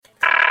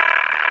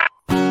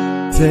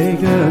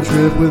Take a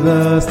trip with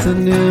us to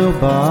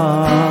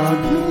Nilbog.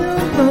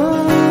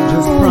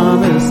 Just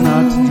promise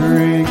not to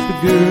drink the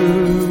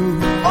goo.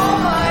 Oh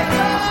my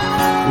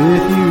God!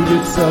 If you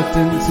get sucked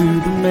into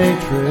the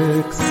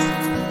Matrix,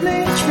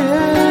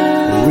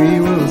 we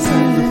will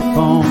send a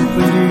phone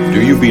for you.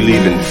 Do you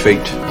believe in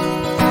fate?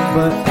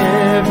 But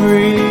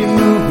every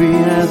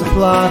movie has a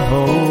plot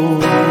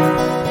hole,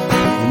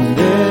 and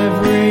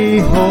every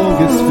hole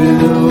gets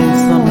filled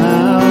somehow.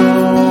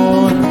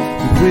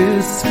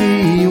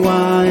 Whiskey,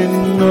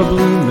 wine, or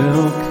blue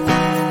milk.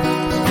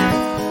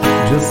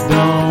 Just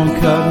don't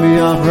cut me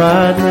off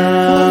right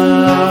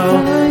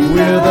now.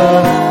 We're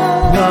the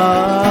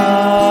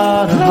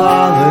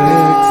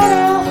Plotaholics,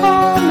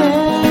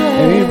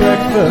 a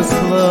breakfast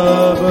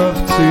club of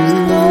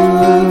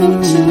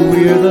two.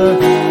 We're the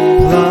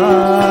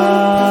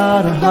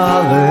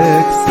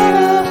Plotaholics,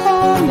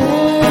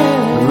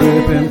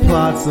 ripping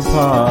plots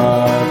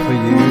apart for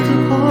you.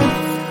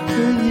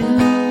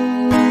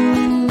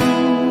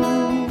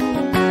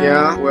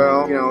 Yeah,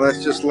 well,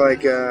 that's just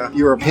like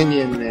your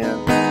opinion, man.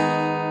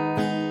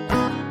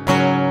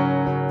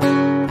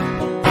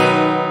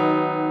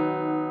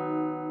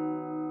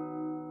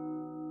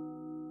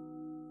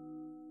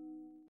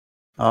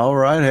 All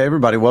right. Hey,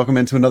 everybody. Welcome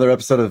into another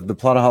episode of the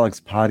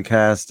Plotaholics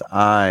podcast.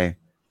 I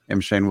am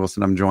Shane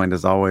Wilson. I'm joined,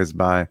 as always,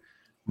 by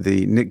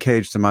the Nick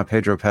Cage to my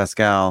Pedro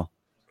Pascal.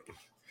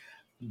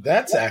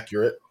 That's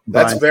accurate.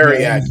 That's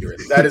very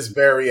accurate. That is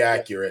very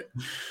accurate.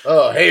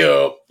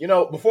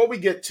 Before we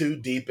get too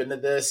deep into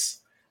this,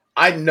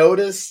 I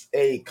noticed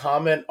a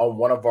comment on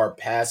one of our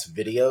past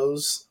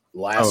videos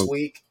last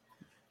week,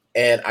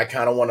 and I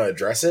kind of want to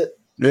address it.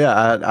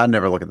 Yeah, I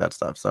never look at that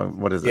stuff. So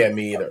what is it? Yeah,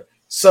 me either.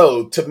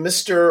 So to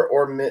Mr.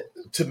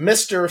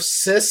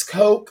 Sis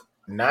Coke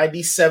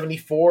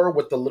 9074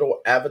 with the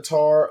little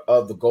avatar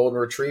of the Golden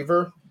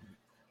Retriever,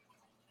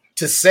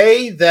 to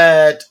say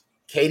that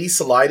Katie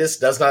Salidas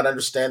does not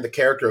understand the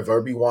character of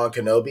Obi-Wan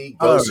Kenobi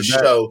goes to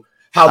show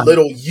how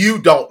little you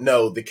don't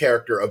know the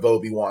character of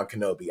Obi-Wan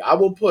Kenobi. I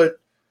will put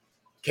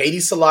Katie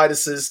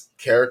Salidas'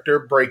 character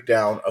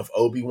breakdown of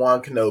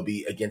Obi-Wan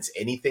Kenobi against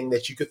anything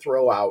that you could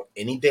throw out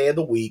any day of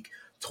the week,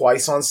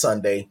 twice on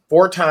Sunday,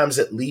 4 times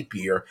at leap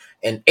year,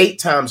 and 8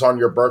 times on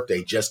your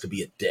birthday just to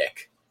be a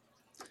dick.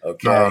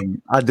 Okay?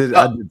 I did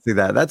see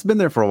that. That's been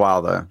there for a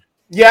while, though.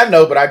 Yeah, I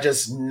know, but I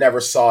just never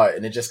saw it,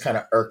 and it just kind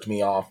of irked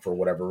me off for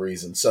whatever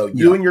reason. So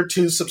you and your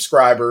 2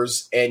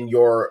 subscribers and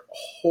your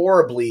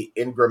horribly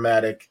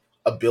ingrammatic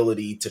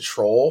ability to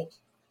troll,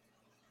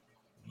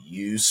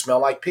 you smell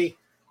like pee.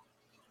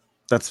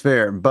 That's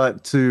fair.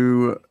 But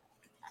to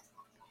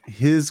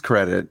his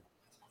credit,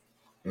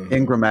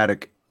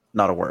 ingrammatic,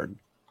 not a word.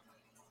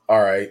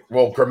 All right.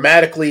 Well,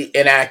 grammatically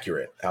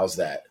inaccurate. How's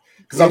that?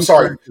 Because I'm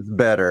sorry, it's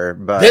better,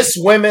 but this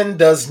woman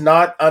does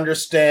not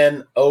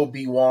understand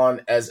Obi-Wan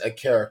as a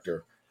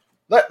character.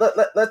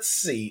 Let's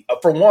see.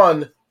 For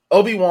one,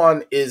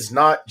 Obi-Wan is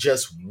not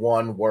just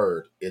one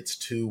word; it's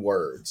 2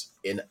 words.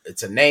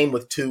 It's a name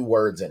with 2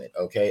 words in it.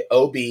 Okay,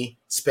 Obi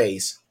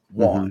space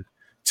Wan.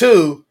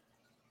 2,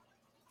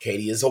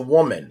 Katie is a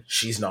woman.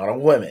 She's not a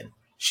woman.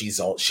 She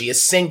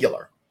is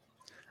singular.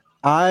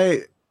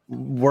 I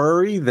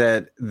worry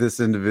that this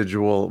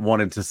individual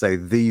wanted to say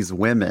these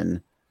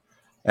women.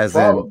 As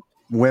in,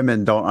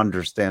 women don't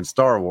understand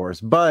Star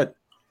Wars. But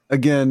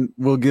again,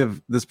 we'll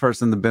give this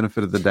person the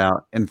benefit of the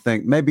doubt and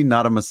think maybe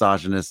not a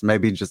misogynist,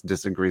 maybe just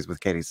disagrees with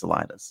Katie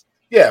Salidas.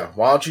 Yeah,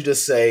 why don't you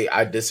just say,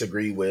 I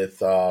disagree with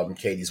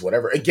Katie's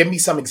whatever, and give me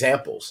some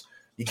examples.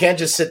 You can't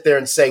just sit there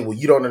and say, well,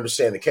 you don't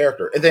understand the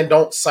character, and then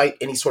don't cite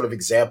any sort of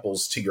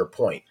examples to your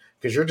point,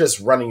 because you're just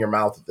running your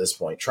mouth at this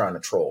point, trying to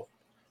troll.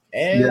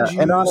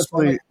 And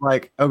honestly,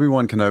 like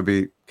Obi-Wan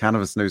Kenobi, kind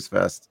of a snooze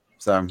fest.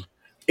 So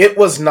it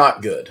was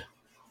not good.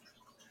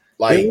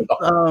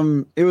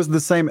 It was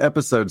the same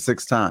episode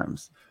 6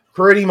 times.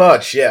 Pretty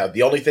much, yeah.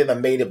 The only thing that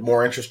made it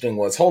more interesting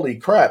was, holy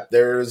crap,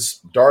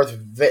 there's Darth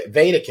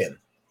Vaderkin.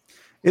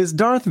 Is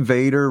Darth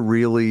Vader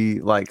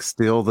really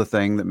still the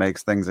thing that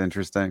makes things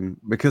interesting?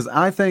 Because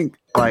I think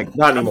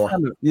not anymore.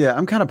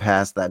 I'm kind of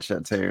past that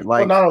shit too.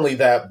 Well, not only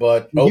that,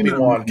 but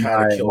Obi-Wan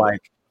kind of killed.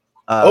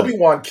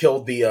 Obi-Wan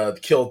killed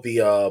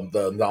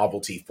the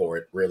novelty for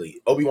it,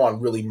 really. Obi-Wan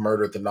really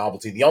murdered the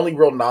novelty. The only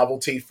real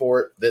novelty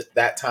for it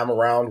that time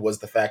around was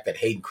the fact that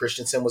Hayden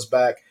Christensen was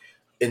back.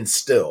 And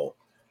still,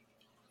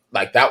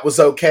 that was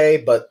okay,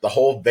 but the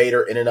whole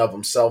Vader in and of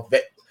himself,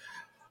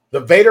 the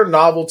Vader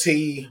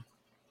novelty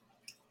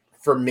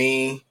for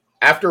me,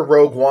 after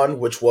Rogue One,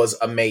 which was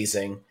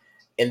amazing,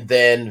 and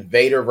then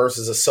Vader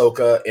versus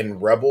Ahsoka in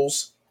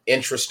Rebels,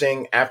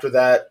 interesting. After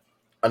that,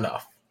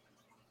 enough.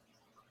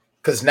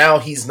 Because now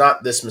he's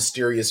not this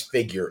mysterious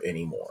figure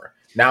anymore.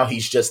 Now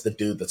he's just the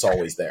dude that's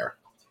always there.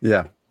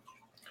 Yeah.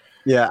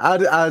 Yeah,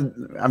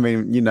 I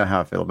mean, you know how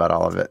I feel about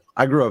all of it.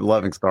 I grew up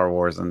loving Star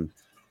Wars, and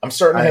I'm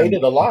starting to hate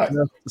it a lot.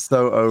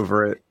 So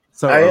over it.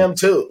 So I am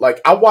too.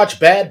 I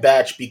watch Bad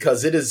Batch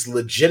because it is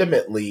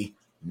legitimately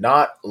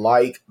not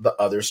like the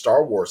other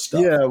Star Wars stuff.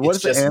 Yeah,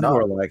 what's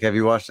Andor like? Have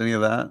you watched any of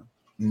that?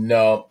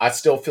 No, I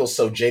still feel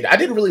so jaded. I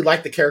didn't really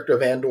like the character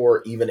of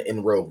Andor even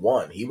in Rogue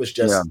One. He was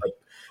just like,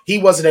 he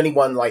wasn't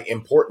anyone like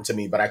important to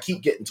me, but I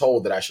keep getting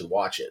told that I should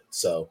watch it.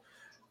 So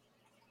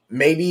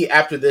maybe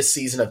after this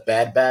season of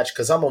Bad Batch,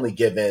 because I'm only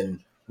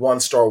giving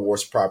one Star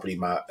Wars property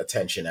my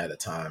attention at a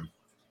time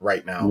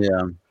right now.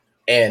 Yeah.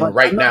 And but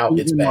right now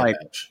it's Bad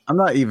Batch. I'm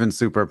not even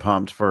super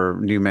pumped for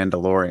New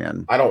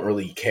Mandalorian. I don't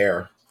really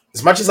care.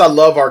 As much as I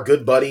love our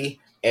good buddy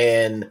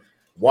and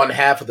one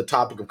half of the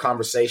topic of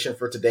conversation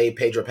for today,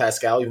 Pedro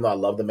Pascal, even though I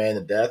love the man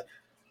to death,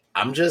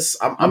 I'm fed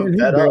up.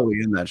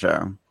 In that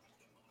show.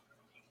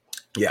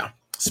 Yeah.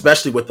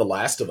 Especially with The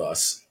Last of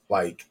Us.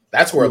 Like,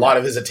 that's where a lot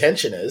of his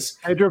attention is.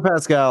 Pedro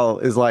Pascal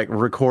is like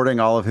recording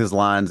all of his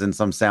lines in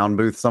some sound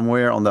booth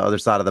somewhere on the other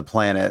side of the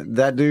planet.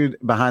 That dude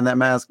behind that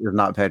mask is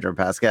not Pedro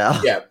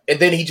Pascal. Yeah. And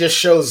then he just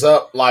shows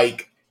up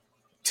like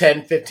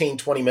 10, 15,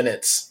 20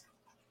 minutes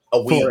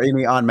a week. For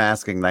any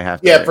unmasking they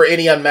have to. Yeah, for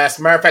any unmasked.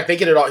 Matter of fact, they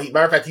get it all.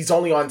 Matter of fact, he's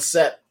only on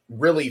set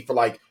really for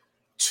like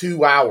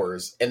 2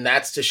 hours, and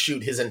that's to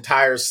shoot his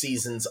entire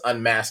season's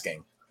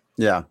unmasking.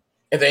 Yeah.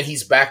 And then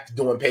he's back to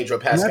doing Pedro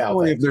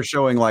Pascal. If they're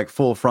showing like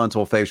full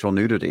frontal facial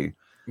nudity.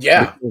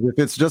 Yeah. Because if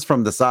it's just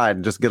from the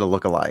side, just get a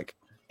lookalike.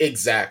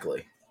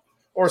 Exactly.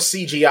 Or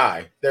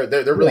CGI. They're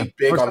really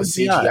big on the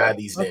CGI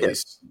these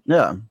days.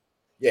 Yeah.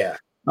 Yeah.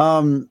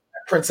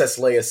 Princess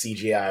Leia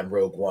CGI in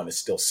Rogue One is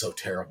still so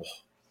terrible.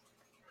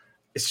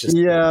 It's just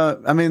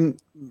I mean,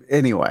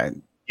 anyway.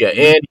 Yeah,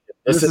 and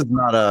this is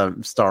not a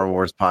Star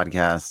Wars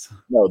podcast.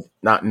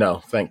 No,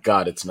 thank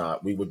God it's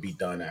not. We would be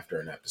done after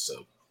an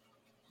episode.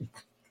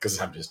 Because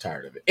I'm just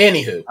tired of it.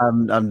 Anywho.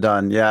 I'm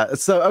done. Yeah.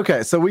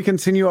 So we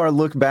continue our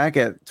look back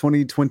at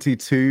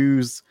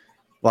 2022's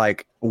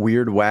like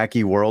weird,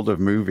 wacky world of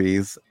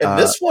movies. And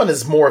this one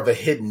is more of a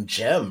hidden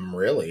gem,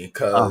 really,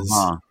 because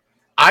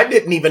I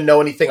didn't even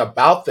know anything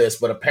about this,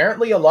 but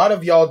apparently a lot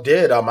of y'all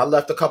did. I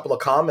left a couple of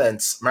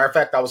comments. Matter of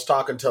fact, I was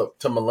talking to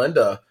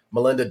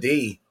Melinda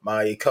D,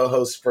 my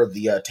co-host for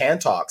the Tan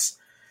Talks,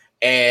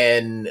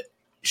 and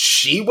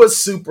she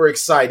was super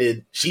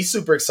excited. She's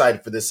super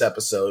excited for this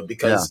episode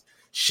because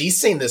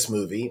she's seen this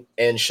movie.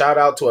 And shout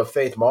out to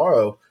Faith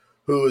Morrow,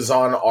 who is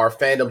on our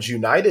Fandoms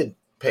United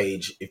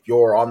page. If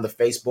you're on the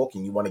Facebook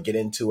and you want to get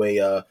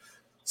into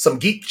some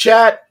geek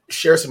chat,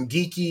 share some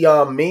geeky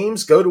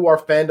memes, go to our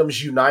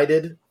Fandoms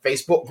United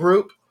Facebook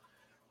group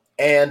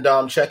and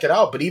check it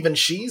out. But even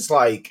she's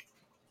like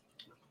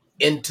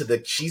into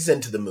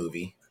the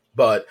movie.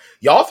 But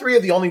y'all three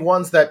are the only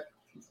ones that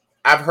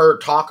I've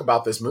heard talk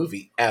about this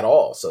movie at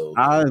all. So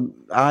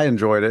I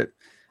enjoyed it.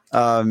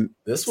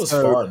 This was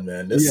fun,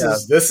 man.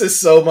 This is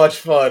so much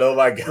fun. Oh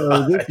my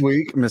God. This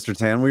week, Mr.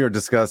 Tan, we are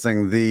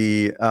discussing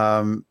the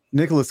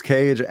Nicolas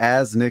Cage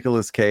as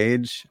Nicolas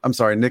Cage. I'm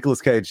sorry,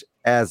 Nicolas Cage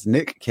as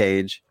Nick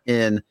Cage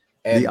in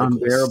The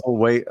Unbearable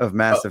Weight of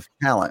Massive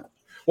Talent.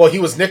 Well, he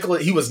was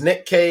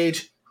Nick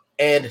Cage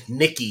and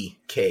Nicky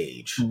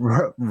Cage.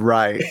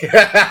 Right.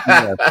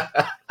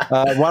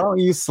 Why don't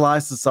you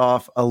slice us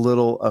off a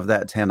little of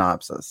that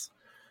synopsis?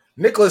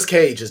 Nicolas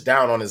Cage is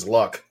down on his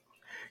luck.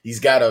 He's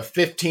got a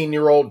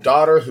 15-year-old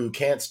daughter who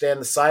can't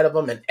stand the sight of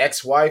him, an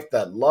ex-wife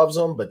that loves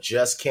him but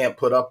just can't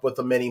put up with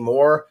him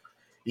anymore.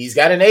 He's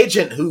got an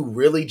agent who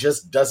really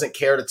just doesn't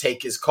care to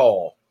take his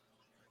call.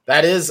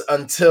 That is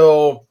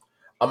until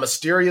a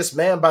mysterious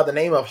man by the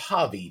name of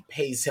Javi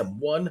pays him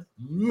 $1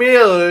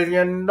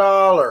 million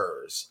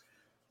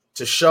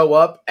to show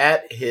up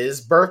at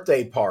his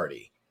birthday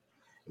party.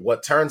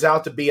 What turns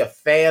out to be a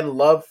fan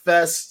love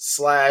fest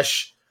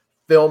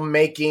 /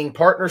 filmmaking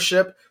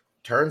partnership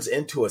turns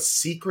into a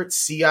secret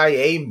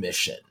CIA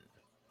mission.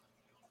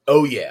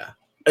 Oh yeah,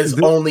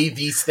 only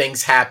these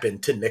things happen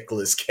to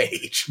Nicolas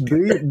Cage.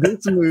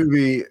 This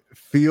movie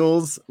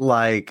feels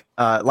like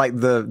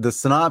the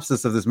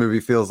synopsis of this movie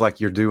feels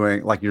like you're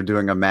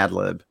doing a Mad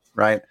Lib,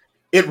 right?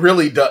 It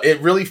really does. It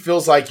really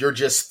feels like you're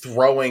just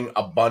throwing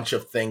a bunch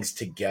of things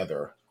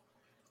together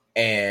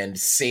and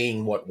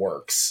seeing what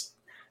works.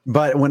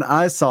 But when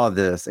I saw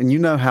this, and you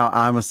know how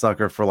I'm a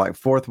sucker for like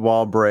fourth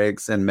wall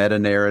breaks and meta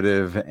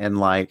narrative and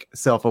like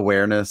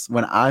self-awareness.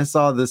 When I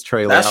saw this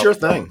trailer, that's your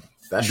thing.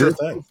 That's your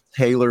thing.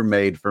 Tailor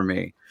made for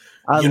me.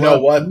 You know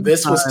what?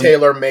 This was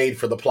tailor made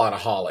for the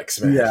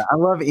Plotaholics, man. Yeah, I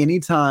love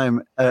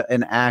anytime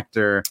an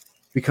actor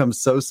becomes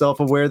so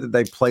self-aware that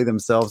they play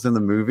themselves in the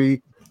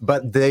movie,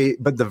 but the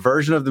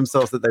version of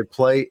themselves that they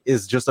play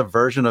is just a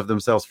version of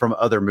themselves from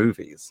other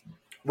movies.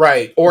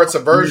 Right. Or it's a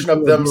version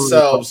of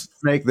themselves.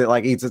 Snake that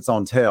like eats its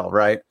own tail,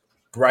 right?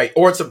 Right.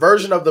 Or it's a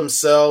version of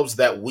themselves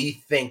that we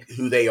think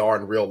who they are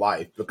in real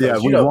life.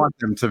 Because, we want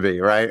them to be,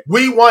 right?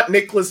 We want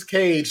Nicolas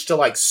Cage to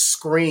like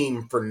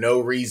scream for no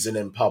reason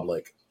in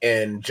public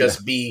and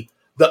just be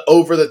the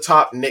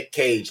over-the-top Nick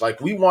Cage. Like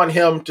we want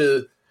him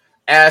to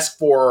ask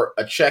for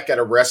a check at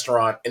a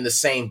restaurant in the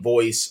same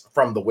voice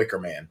from The Wicker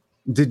Man.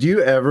 Did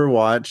you ever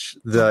watch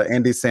the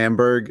Andy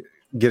Samberg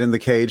Get in the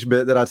Cage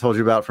bit that I told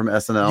you about from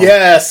SNL?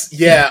 Yes.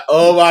 Yeah.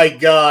 Oh my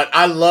God.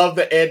 I love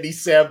the Andy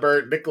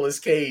Samberg, Nicolas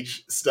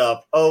Cage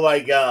stuff. Oh my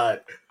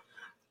God.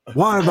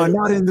 Why am I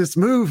not in this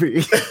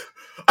movie?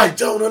 I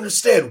don't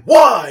understand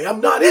why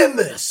I'm not in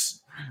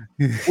this.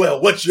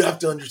 Well, what you have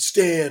to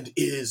understand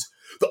is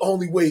the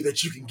only way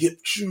that you can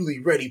get truly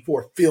ready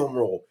for a film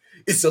role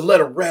is to let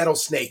a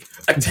rattlesnake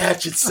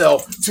attach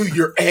itself to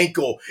your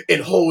ankle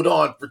and hold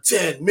on for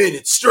 10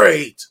 minutes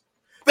straight.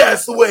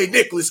 That's the way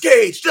Nicolas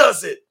Cage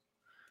does it.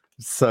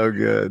 So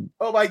good.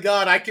 Oh my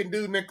God, I can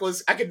do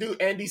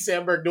Andy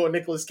Samberg doing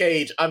Nicolas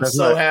Cage. I'm That's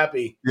so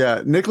happy.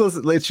 Yeah,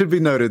 it should be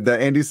noted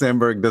that Andy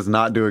Samberg does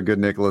not do a good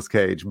Nicolas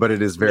Cage, but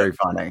it is very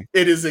funny.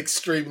 It is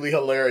extremely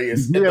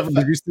hilarious. Did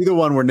you see the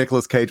one where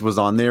Nicolas Cage was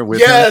on there with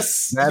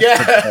Yes, him?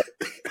 Yeah.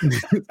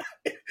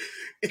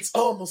 It's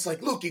almost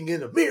like looking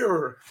in a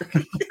mirror.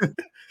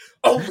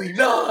 Only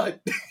not.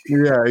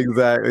 Yeah,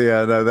 exactly.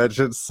 Yeah, no, that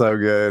shit's so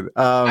good.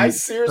 I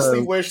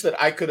seriously wish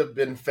that I could have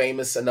been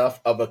famous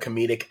enough of a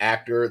comedic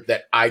actor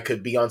that I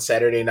could be on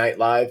Saturday Night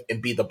Live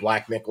and be the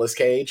Black Nicolas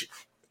Cage.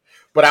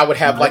 But I would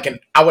have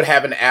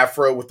an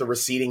afro with the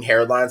receding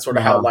hairline, sort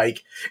of how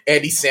like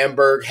Andy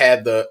Samberg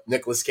had the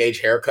Nicolas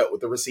Cage haircut with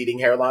the receding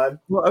hairline.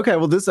 Well, okay.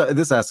 Well, this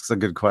asks a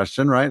good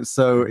question, right?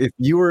 So, if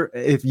you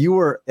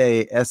were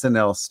a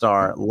SNL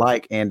star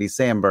like Andy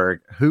Samberg,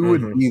 who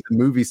would be the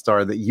movie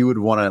star that you would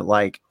want to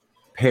like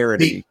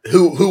parody?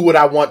 Who would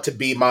I want to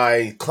be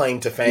my claim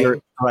to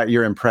fame?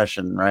 Your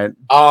impression, right?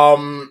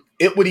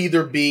 It would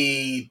either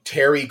be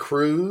Terry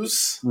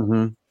Crews.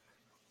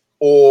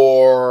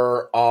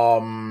 Or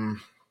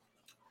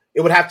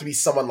it would have to be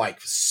someone like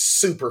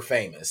super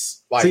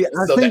famous, like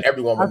that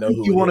everyone would know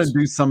who. You want to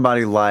do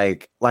somebody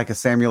like a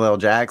Samuel L.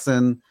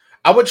 Jackson?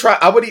 I would try.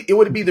 It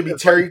would either be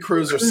Terry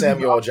Crews or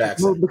Samuel L.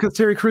 Jackson. Well, because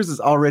Terry Crews is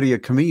already a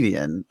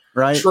comedian,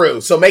 right? True.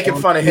 So making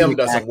fun of him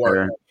doesn't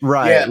work,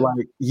 right?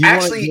 Yeah.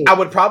 Like I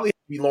would probably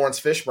be Lawrence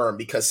Fishburne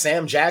because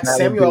Samuel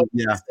L.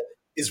 Jackson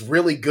is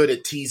really good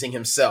at teasing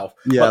himself.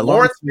 Yeah, but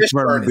Lawrence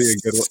Fishburne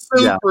is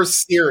super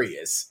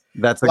serious.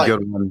 That's a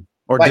good one.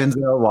 Or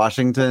Denzel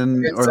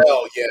Washington.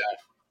 Yeah.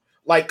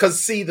 Like,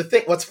 because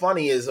what's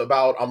funny is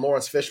about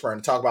Lawrence Fishburne,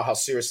 to talk about how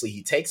seriously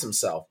he takes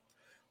himself.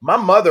 My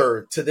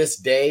mother, to this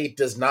day,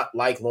 does not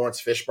like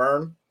Lawrence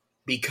Fishburne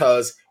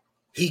because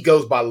he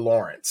goes by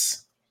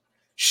Lawrence.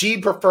 She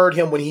preferred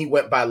him when he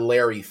went by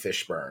Larry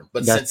Fishburne.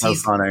 But since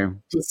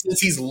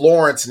he's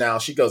Lawrence now,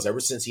 she goes, ever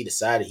since he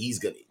decided he's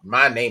good,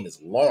 my name is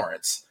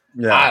Lawrence.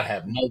 Yeah.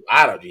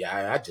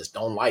 I just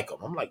don't like him.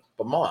 I'm like,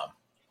 but Mom,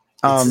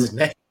 it's his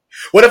name.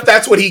 What if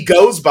that's what he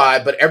goes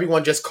by, but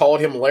everyone just called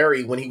him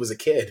Larry when he was a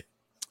kid?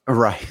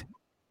 Right.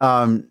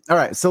 All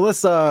right. So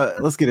let's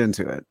get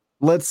into it.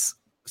 Let's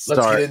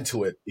get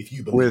into it. If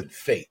you believe in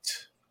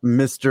fate,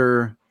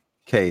 Mr.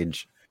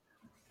 Cage.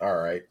 All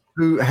right.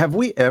 Have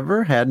we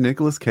ever had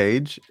Nicolas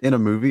Cage in a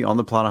movie on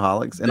the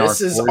Plotaholics?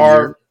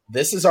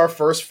 This is our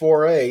first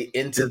foray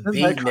into the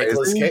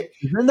Nicolas Cage.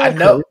 I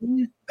know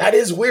that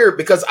is weird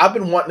because I've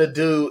been wanting to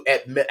do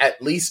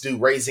at least do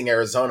Raising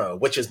Arizona,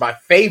 which is my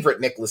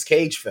favorite Nicolas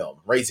Cage film,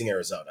 Raising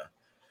Arizona.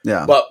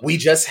 Yeah, but we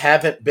just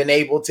haven't been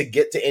able to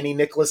get to any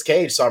Nicolas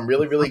Cage, so I'm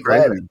really, really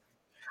glad.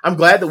 I'm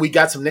glad that we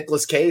got some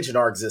Nicolas Cage in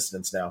our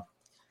existence now.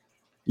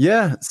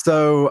 Yeah.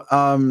 So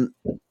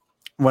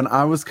when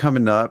I was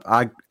coming up,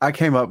 I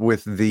came up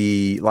with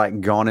the like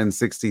Gone in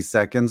 60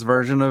 Seconds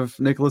version of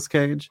Nicolas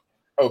Cage.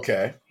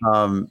 Okay.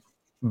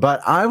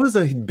 But I was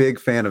a big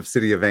fan of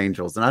City of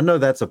Angels, and I know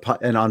that's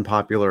an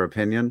unpopular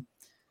opinion.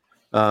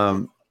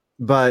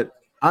 But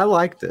I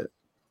liked it.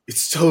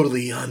 It's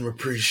totally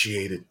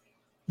unappreciated.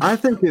 I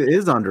think it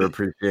is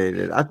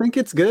underappreciated. I think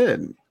it's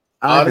good.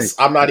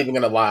 I'm not even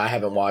gonna lie. I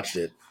haven't watched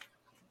it.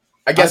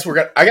 I guess we're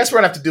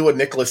gonna have to do a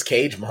Nicolas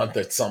Cage month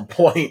at some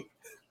point.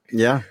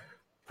 Yeah,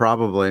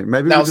 probably.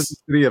 Maybe we'll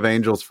just City of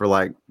Angels for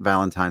like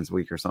Valentine's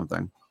week or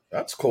something.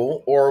 That's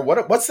cool. Or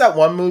what's that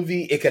one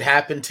movie? It Could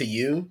Happen to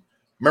You.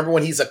 Remember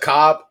when he's a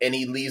cop and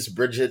he leaves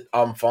Bridget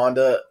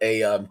Fonda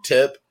a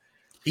tip?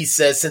 He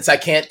says, since I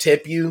can't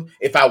tip you,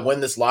 if I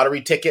win this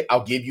lottery ticket,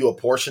 I'll give you a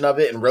portion of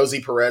it. And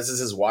Rosie Perez is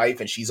his wife,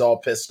 and she's all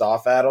pissed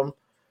off at him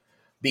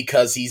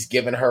because he's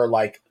given her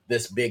like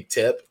this big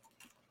tip.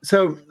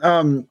 So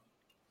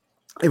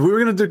if we were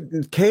going to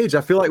do Cage,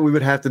 I feel like we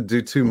would have to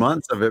do 2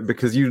 months of it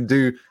because you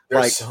do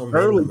like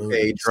early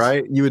Cage,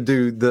 right? You would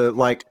do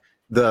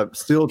the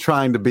still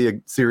trying to be a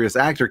serious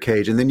actor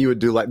Cage, and then you would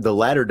do like the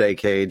latter day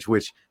Cage,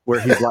 where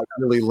he's like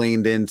really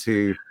leaned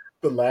into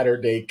the latter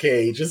day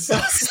Cage. It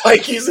sounds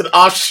like he's an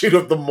offshoot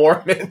of the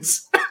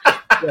Mormons.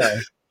 Yeah.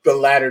 The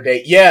latter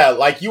day, yeah.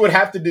 Like you would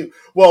have to do.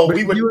 Well,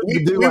 we would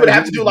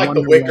have to do like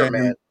the Wicker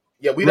Man.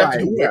 Yeah, we'd have to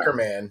do Wicker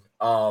Man.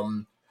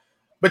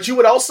 But you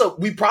would also,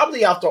 we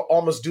probably have to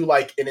almost do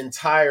like an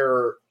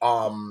entire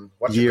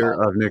year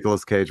of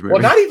Nicolas Cage movie.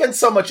 Well, not even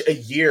so much a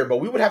year, but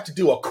we would have to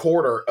do a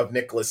quarter of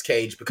Nicolas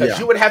Cage because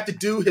you would have to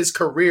do his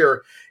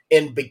career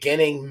in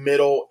beginning,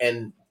 middle,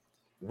 and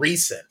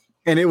recent.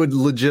 And it would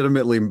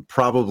legitimately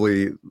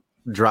probably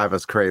drive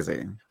us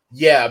crazy.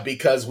 Yeah,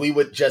 because we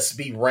would just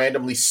be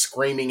randomly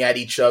screaming at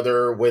each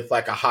other with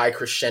like a high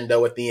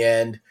crescendo at the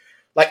end.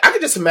 Like I could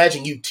just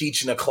imagine you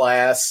teaching a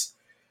class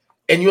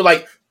and you're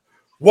like,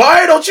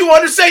 why don't you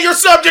understand your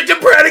subject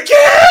and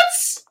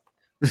predicates?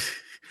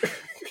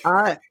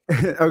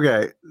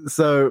 Okay,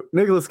 so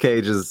Nicolas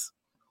Cage is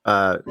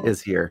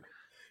here.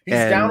 He's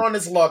down on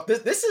his luck.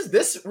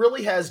 This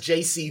really has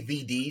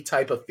JCVD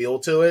type of feel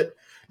to it.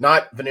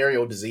 Not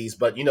venereal disease,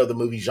 but you know the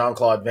movie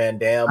Jean-Claude Van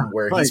Damme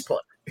where he's playing.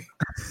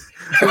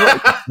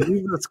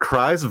 Jesus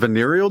Christ,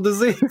 venereal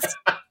disease.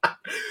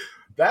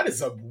 That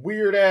is a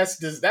weird ass.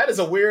 That is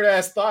a weird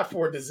ass thought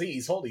for a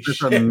disease. Holy shit!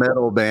 It's a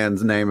metal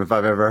band's name if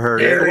I've ever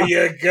heard it. There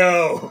you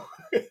go.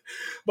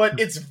 But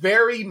it's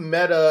very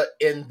meta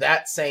in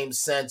that same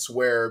sense,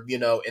 where you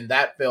know in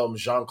that film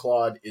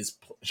Jean-Claude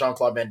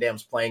Van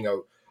Damme's playing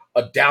a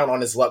down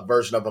on his luck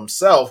version of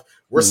himself.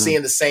 We're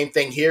seeing the same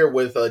thing here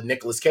with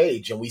Nicolas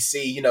Cage, and we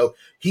see you know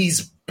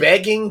he's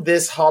begging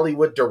this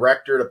Hollywood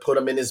director to put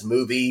him in his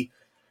movie.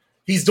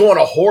 He's doing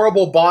a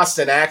horrible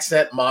Boston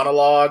accent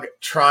monologue,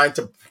 trying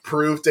to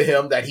prove to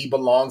him that he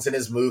belongs in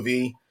his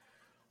movie.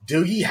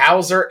 Doogie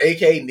Howser,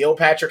 aka Neil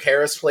Patrick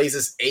Harris, plays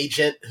this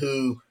agent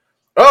who,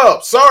 oh,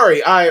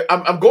 sorry,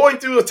 I'm going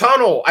through a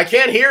tunnel. I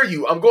can't hear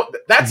you. I'm going.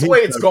 That's the way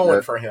it's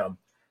going for him.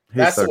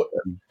 That's the way.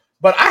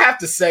 But I have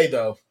to say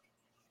though,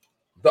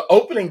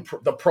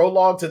 the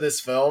prologue to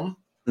this film,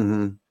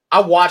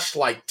 I watched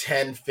like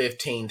 10,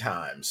 15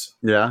 times.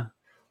 Yeah.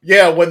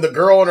 Yeah, when the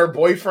girl and her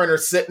boyfriend are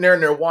sitting there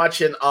and they're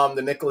watching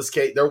the Nicolas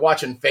Cage, they're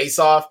watching Face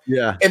Off.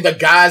 Yeah. And the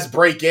guys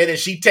break in and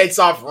she takes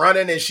off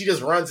running and she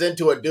just runs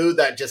into a dude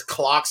that just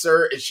clocks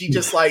her. And she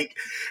just like,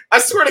 I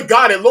swear to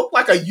God, it looked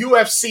like a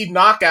UFC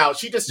knockout.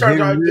 She just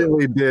started. He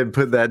really did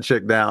put that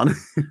chick down.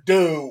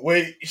 Dude,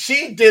 when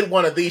she did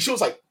one of these, she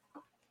was like,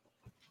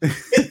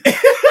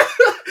 it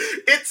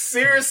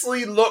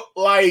seriously looked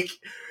like,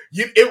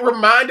 it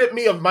reminded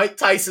me of Mike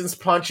Tyson's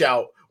Punch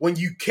Out when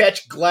you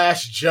catch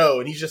Glass Joe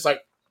and he's just like,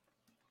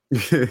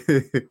 and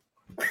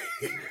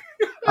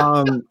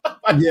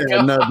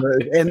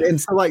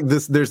so like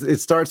this it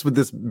starts with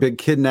this big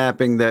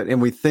kidnapping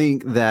and we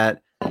think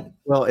that,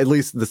 well, at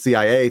least the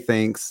CIA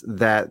thinks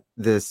that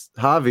this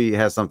Javi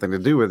has something to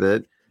do with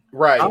it,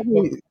 right?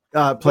 Javi,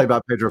 played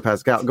by Pedro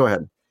Pascal. Go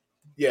ahead.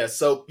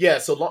 So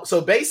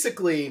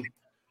basically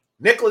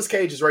Nicolas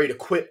Cage is ready to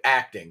quit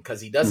acting because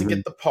he doesn't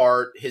get the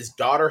part. His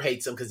daughter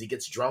hates him because he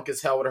gets drunk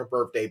as hell at her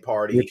birthday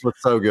party. It was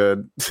so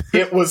good.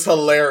 It was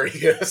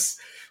hilarious.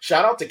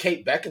 Shout out to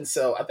Kate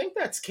Beckinsale. I think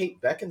that's Kate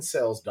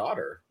Beckinsale's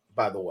daughter,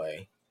 by the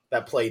way,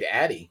 that played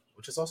Addie,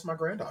 which is also my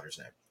granddaughter's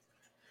name.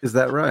 Is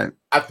that right?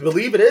 I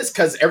believe it is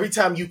because every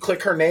time you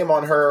click her name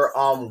on her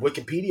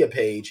Wikipedia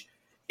page,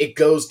 it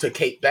goes to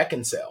Kate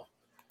Beckinsale.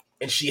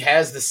 And she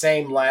has the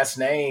same last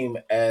name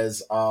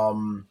as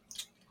her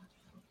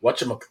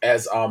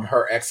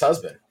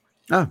ex-husband.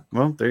 Oh,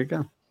 well, there you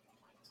go.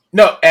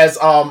 No, as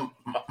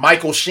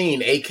Michael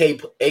Sheen,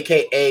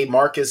 aka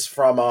Marcus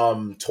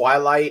from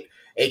Twilight,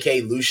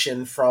 aka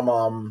Lucian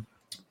from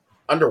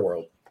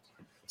Underworld.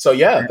 So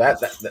yeah,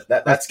 that's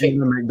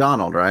Anna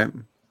McDonald, right?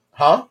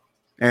 Huh?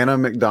 Anna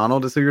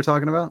McDonald is who you're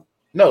talking about?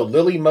 No,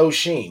 Lily Mo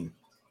Sheen.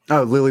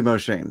 Oh, Lily Mo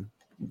Sheen.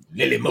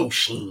 Lily Mo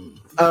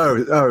Sheen.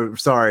 Oh,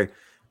 sorry.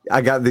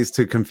 I got these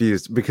two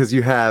confused because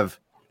you have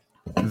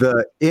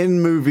the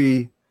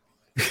in-movie.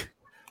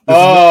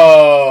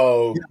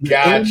 Oh,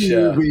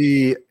 gotcha.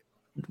 In-movie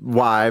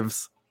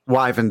wife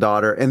and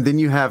daughter, and then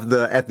you have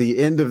at the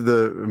end of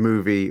the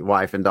movie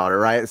wife and daughter,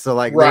 right? So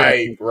like,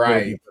 right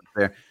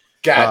there.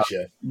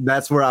 Gotcha.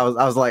 That's where I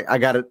was like, I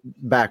got it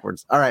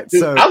backwards. All right.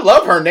 Dude, so I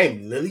love her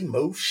name, Lily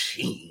Mo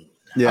Sheen.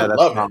 Yeah, I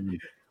love it.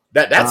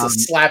 That's a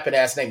slapping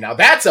ass name. Now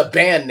that's a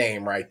band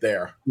name right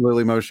there.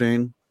 Lily Mo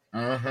Sheen.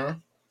 Mm-hmm.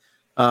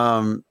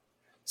 I'm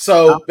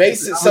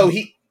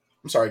sorry,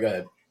 go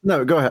ahead.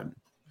 No, go ahead.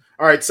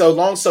 All right,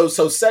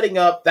 so setting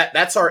up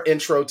that's our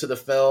intro to the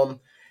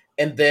film,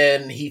 and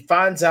then he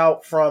finds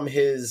out from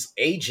his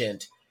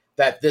agent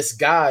that this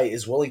guy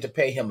is willing to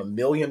pay him $1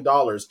 million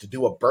to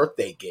do a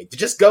birthday gig, to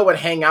just go and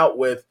hang out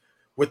with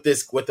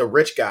a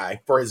rich guy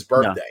for his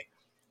birthday.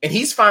 Yeah. And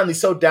he's finally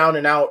so down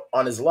and out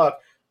on his luck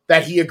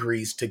that he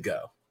agrees to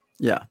go.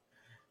 Yeah.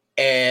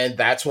 And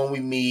that's when we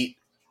meet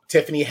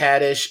Tiffany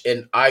Haddish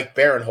and Ike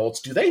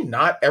Barinholtz. Do they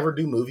not ever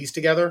do movies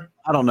together?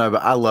 I don't know,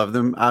 but I love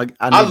them. I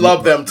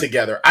love them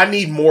together. I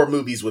need more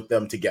movies with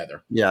them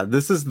together. Yeah,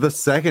 this is the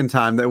second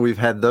time that we've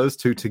had those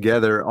two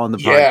together on the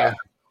podcast.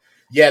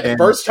 Yeah, the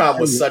first time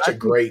was such a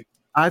great.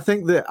 I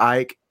think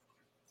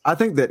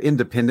that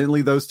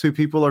independently those two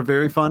people are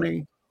very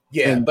funny.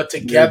 Yeah, but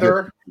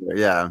together,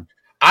 yeah.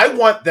 I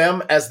want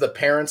them as the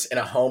parents in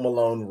a Home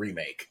Alone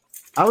remake.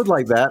 I would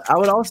like that. I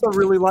would also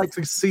really like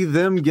to see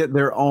them get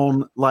their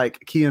own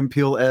like Key and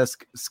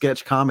Peele-esque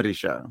sketch comedy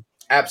show.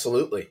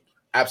 Absolutely.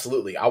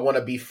 I want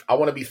to be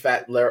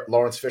fat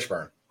Lawrence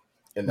Fishburne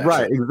in that.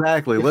 Right, show.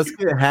 Exactly. Let's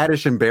get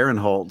Haddish and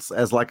Barinholtz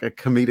as like a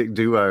comedic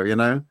duo, you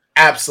know?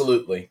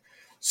 Absolutely.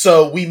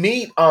 So we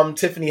meet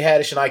Tiffany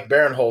Haddish and Ike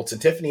Barinholtz,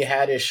 and Tiffany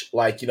Haddish,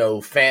 like, you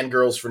know,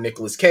 fangirls for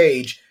Nicolas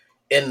Cage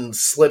and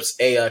slips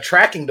a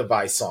tracking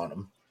device on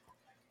him.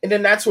 And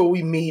then that's where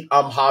we meet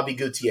Javi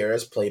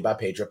Gutierrez, played by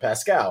Pedro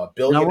Pascal, a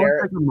billionaire. Now, I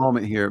want to take a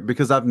moment here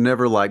because I've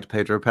never liked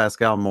Pedro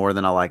Pascal more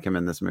than I like him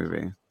in this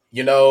movie.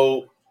 You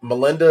know,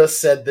 Melinda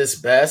said this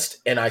best,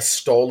 and I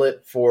stole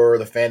it for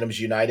the Fandoms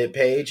United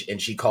page,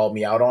 and she called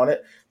me out on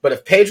it. But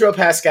if Pedro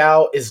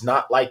Pascal is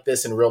not like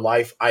this in real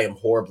life, I am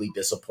horribly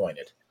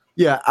disappointed.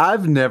 Yeah,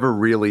 I've never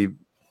really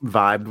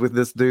vibed with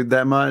this dude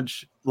that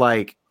much.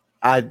 Like,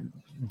 I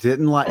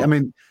didn't like. I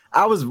mean,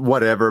 I was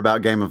whatever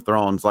about Game of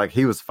Thrones. Like,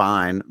 he was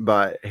fine,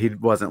 but he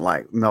wasn't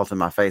like melting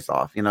my face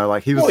off. You know,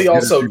 like he was. He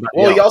also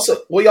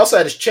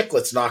had his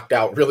chiclets knocked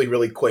out really,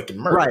 really quick and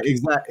murdered.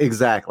 Right,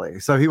 exactly.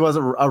 So he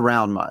wasn't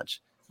around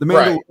much. The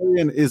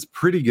Mandalorian is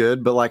pretty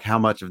good, but like how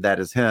much of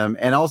that is him?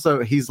 And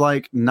also he's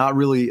like not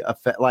really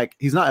like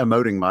he's not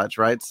emoting much,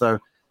 right? So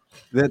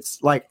that's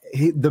like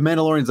the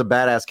Mandalorian's a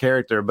badass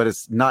character, but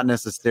it's not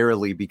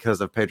necessarily because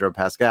of Pedro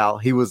Pascal.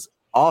 He was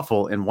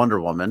awful in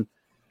Wonder Woman.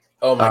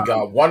 Oh my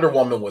god, Wonder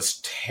Woman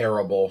was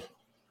terrible.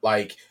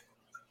 Like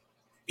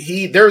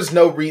there's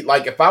no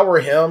like if I were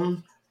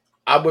him,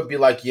 I would be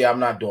like, yeah, I'm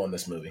not doing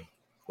this movie.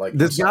 Like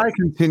this guy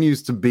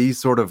continues to be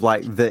sort of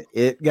like the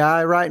it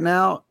guy right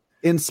now.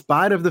 In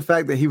spite of the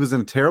fact that he was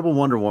in a terrible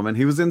Wonder Woman,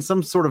 he was in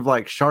some sort of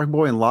like Shark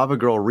Boy and Lava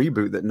Girl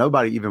reboot that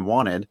nobody even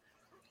wanted.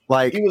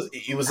 Like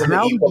he was in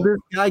how is this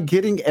guy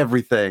getting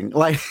everything?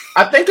 Like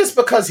I think it's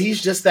because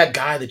he's just that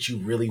guy that you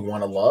really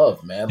want to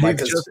love, man. Like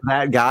he's just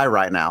that guy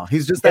right now.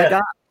 He's just that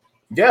guy.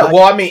 Yeah,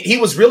 well, I mean, he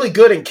was really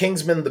good in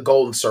Kingsman: The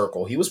Golden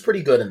Circle. He was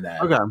pretty good in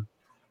that. Okay.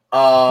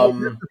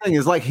 The thing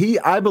is, like,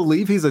 I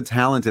believe he's a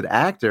talented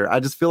actor. I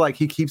just feel like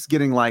he keeps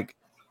getting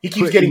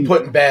getting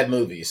put in bad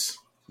movies.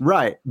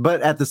 Right,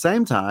 but at the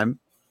same time,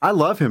 I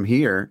love him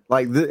here.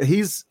 Like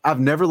I've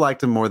never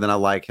liked him more than I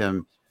like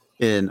him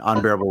in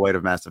Unbearable Weight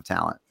of Massive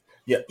Talent.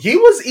 Yeah, he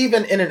was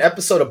even in an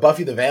episode of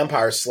Buffy the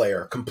Vampire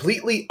Slayer,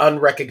 completely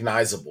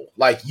unrecognizable.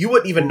 Like you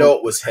wouldn't even know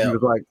it was him. He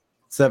was like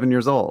 7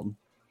 years old.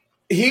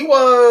 He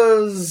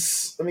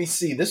was. Let me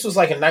see. This was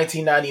like in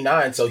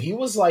 1999, so he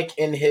was like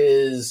in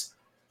his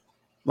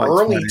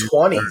early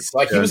 20s.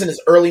 Like he was in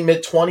his early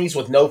mid 20s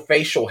with no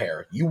facial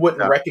hair. You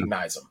wouldn't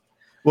recognize him.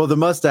 Well, the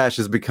mustache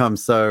has become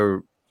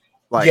so,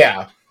 like,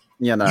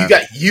 you know,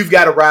 you've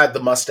got to ride the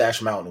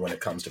mustache mountain when it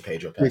comes to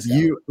Pedro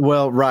Pascal.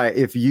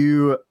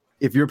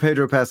 If you're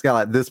Pedro Pascal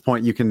at this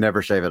point, you can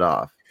never shave it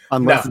off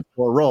unless it's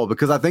for a role.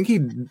 Because I think he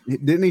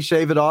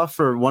shave it off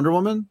for Wonder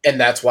Woman, and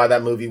that's why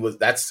that movie was.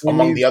 That's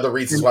among the other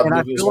reasons why the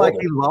movie was. I feel like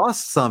he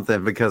lost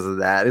something because of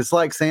that. It's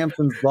like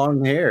Samson's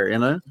long hair, you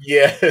know?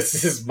 Yes,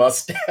 his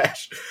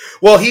mustache.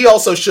 Well, he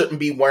also shouldn't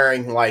be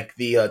wearing like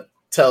the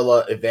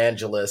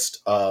televangelist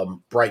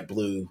bright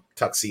blue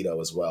tuxedo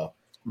as well.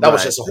 That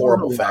was just a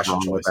horrible fashion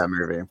choice. With that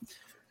movie.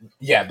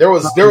 Yeah, there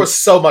was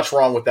so much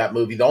wrong with that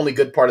movie. The only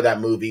good part of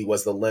that movie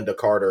was the Linda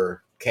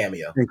Carter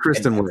cameo and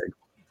Kristen Wiig.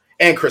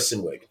 And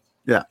Kristen Wiig.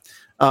 Yeah.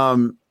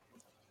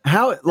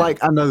 How,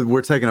 like, I know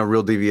we're taking a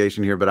real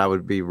deviation here, but I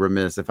would be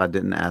remiss if I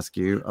didn't ask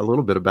you a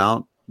little bit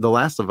about The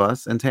Last of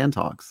Us and Tan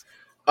Talks.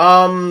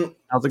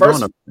 How's it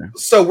going up there?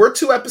 So we're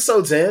 2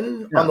 episodes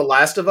in on The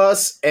Last of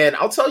Us, and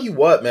I'll tell you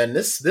what, man,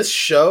 this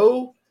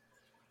show,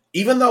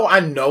 even though I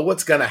know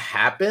what's going to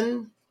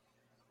happen,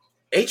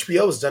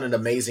 HBO has done an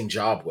amazing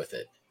job with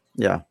it.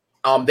 Yeah.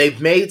 They've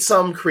made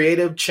some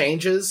creative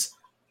changes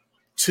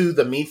to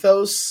the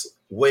mythos,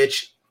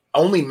 which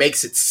only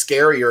makes it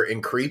scarier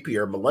and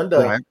creepier.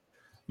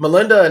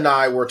 Melinda and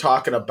I were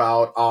talking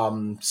about,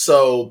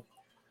 so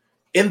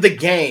in the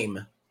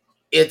game,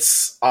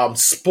 it's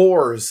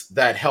spores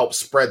that help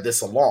spread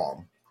this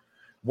along,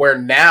 where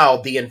now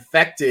the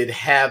infected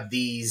have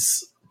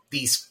these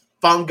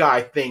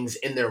fungi things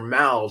in their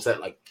mouths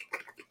that like,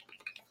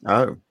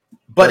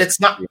 but it's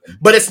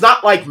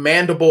not like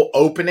mandible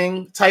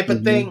opening type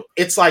of thing.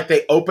 It's like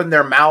they open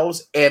their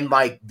mouths and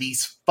like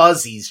these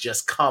fuzzies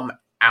just come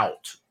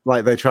out.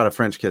 Like they try to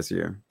French kiss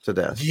you to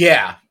death.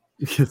 Yeah.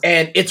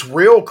 And it's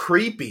real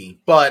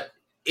creepy, but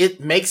it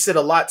makes it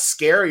a lot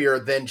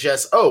scarier than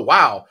just, oh,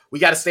 wow, we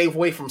got to stay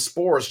away from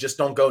spores. Just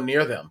don't go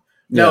near them.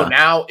 No,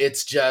 now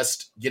it's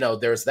just,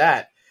 there's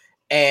that.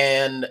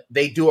 And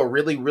they do a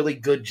really, really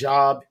good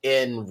job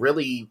in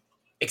really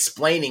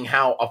explaining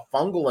how a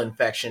fungal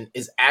infection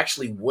is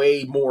actually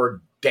way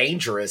more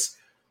dangerous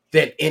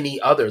than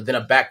than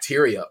a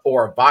bacteria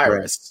or a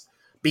virus,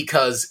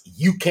 because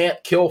you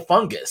can't kill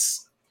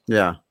fungus.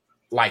 Yeah.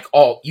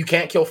 You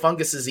can't kill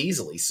funguses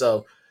easily.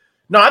 So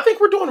no, I think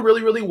we're doing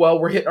really, really well.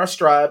 We're hitting our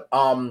stride.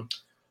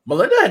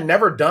 Melinda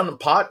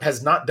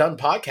has not done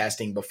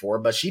podcasting before,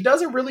 but she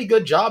does a really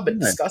good job at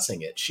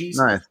discussing it. She's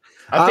nice.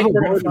 I think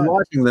we're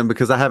watching them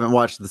because I haven't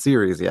watched the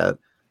series yet.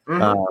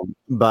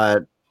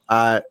 But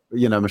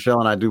Michelle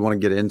and I do want to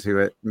get into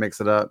it, mix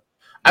it up.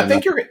 I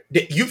think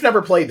you've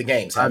never played the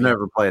games, have you? I've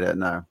never played it,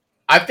 no.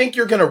 I think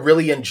you're going to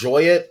really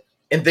enjoy it.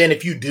 And then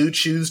if you do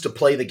choose to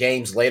play the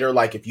games later,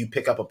 like if you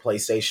pick up a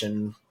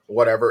PlayStation,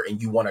 whatever,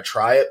 and you want to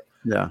try it,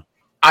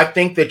 I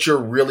think that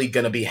you're really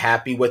going to be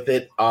happy with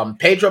it.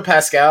 Pedro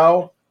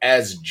Pascal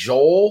as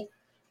Joel,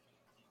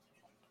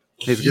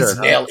 he's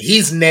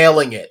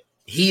nailing it.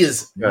 He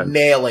is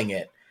nailing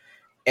it.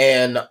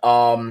 And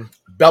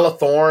Bella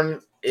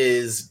Thorne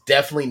is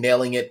definitely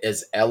nailing it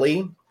as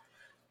Ellie.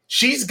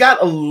 She's got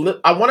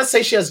I want to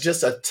say she has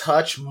just a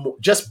touch,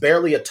 just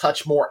barely a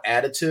touch more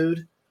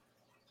attitude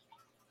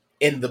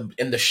in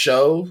the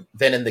show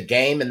than in the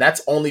game, and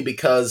that's only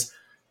because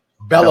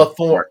Bella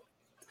Thorne.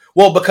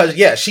 Well, because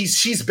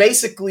she's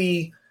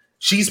basically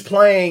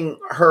playing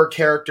her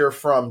character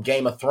from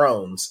Game of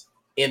Thrones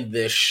in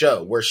this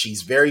show, where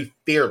she's very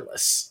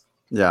fearless.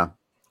 Yeah,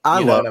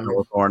 I love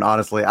Bella Thorne.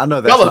 Honestly, I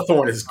know that's Bella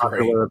Thorne is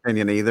great.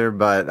 Opinion either,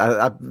 but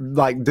I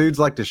like dudes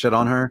like to shit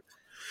on her.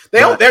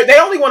 They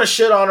only want to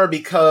shit on her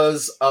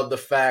because of the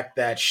fact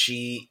that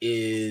she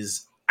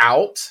is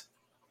out,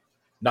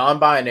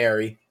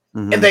 non-binary,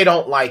 and they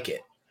don't like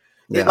it.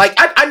 Yeah. Like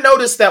I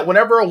noticed that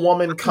whenever a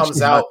woman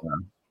comes out,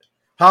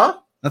 huh?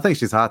 I think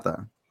she's hot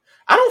though.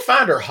 I don't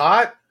find her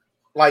hot,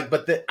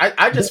 but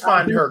I just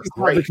find her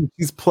great.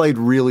 She's played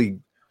really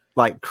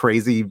like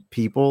crazy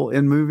people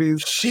in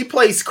movies. She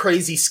plays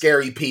crazy,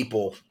 scary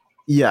people.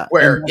 Yeah,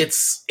 where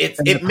it's the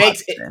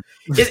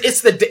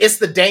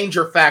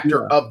danger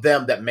factor of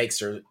them that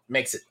makes it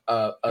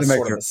a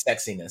sort of a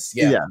sexiness.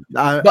 Yeah,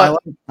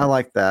 I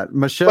like that,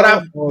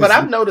 Michelle. But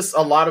I've noticed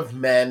a lot of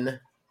men,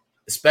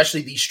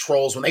 especially these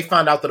trolls, when they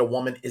find out that a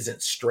woman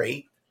isn't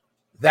straight,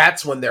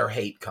 that's when their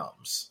hate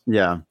comes.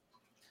 Yeah,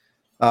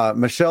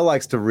 Michelle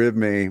likes to rib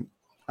me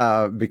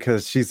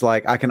because she's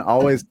like, I can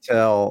always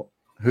tell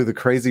who the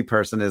crazy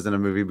person is in a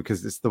movie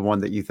because it's the one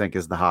that you think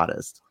is the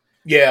hottest.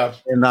 Yeah.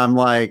 And I'm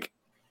like,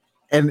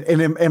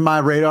 and my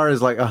radar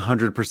is like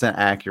 100%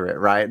 accurate,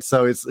 right?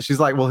 So she's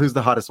like, well, who's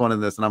the hottest one in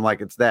this? And I'm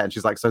like, it's that. And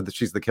she's like, so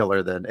she's the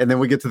killer then. And then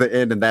we get to the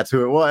end and that's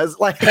who it was.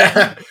 Like,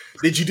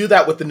 did you do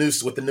that with the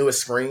newest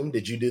Scream?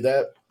 Did you do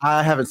that?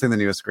 I haven't seen the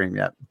newest Scream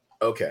yet.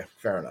 Okay,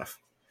 fair enough.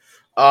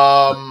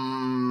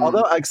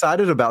 Although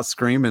excited about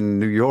Scream in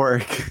New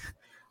York.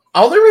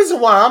 Only reason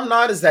why I'm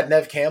not is that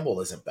Neve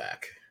Campbell isn't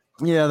back.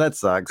 Yeah, that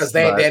sucks. Because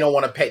they don't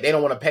want to pay. They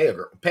don't want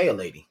to pay a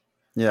lady.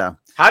 Yeah.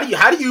 How do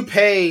you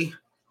pay?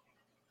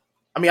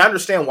 I mean, I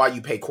understand why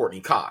you pay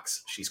Courtney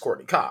Cox. She's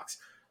Courtney Cox,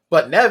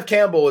 but Neve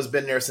Campbell has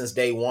been there since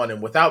day one,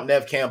 and without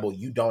Neve Campbell,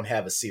 you don't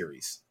have a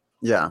series.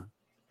 Yeah.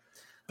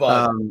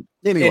 But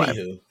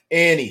anywho,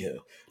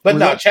 but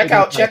no, check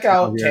out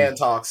Tan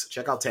Talks.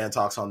 Check out Tan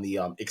Talks on the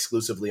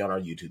exclusively on our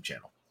YouTube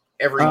channel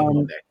every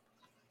Monday.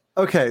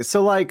 Okay,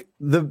 so like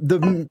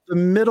the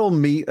middle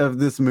meat of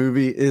this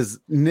movie is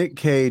Nick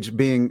Cage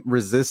being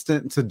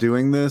resistant to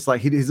doing this.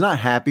 Like he's not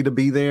happy to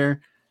be there,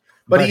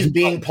 but he's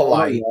being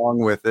polite along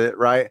with it,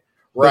 right?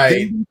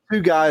 Right. These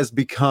two guys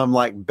become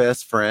like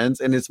best friends,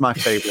 and it's my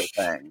favorite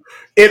thing.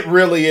 It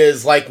really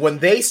is. Like when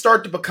they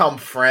start to become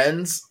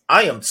friends,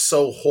 I am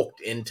so hooked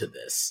into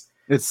this.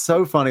 It's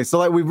so funny. So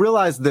like we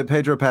realized that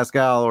Pedro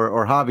Pascal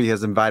or Javi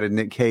has invited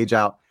Nick Cage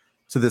out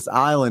to this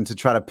island to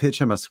try to pitch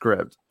him a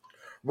script.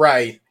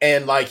 Right.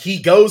 And like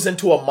he goes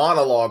into a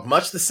monologue,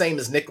 much the same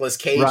as Nicolas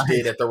Cage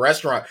did at the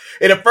restaurant.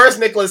 And at first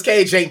Nicolas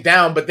Cage ain't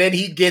down, but then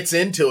he gets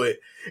into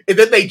it. And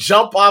then they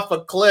jump off a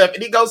cliff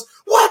and he goes,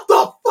 "What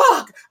the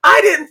fuck?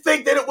 I didn't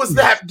think that it was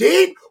that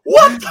deep.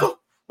 What the?"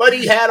 But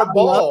he had a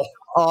ball.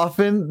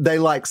 Often they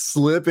like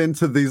slip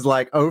into these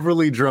like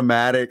overly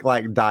dramatic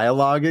like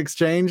dialogue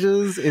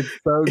exchanges. It's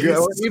so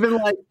good. Even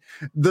like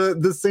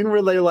the scene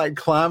where they like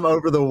climb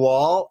over the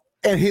wall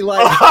and he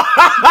like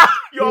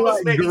you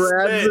almost like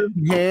grabs his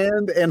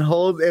hand and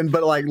holds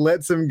but like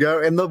lets him go,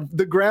 and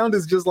the ground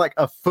is just like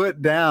a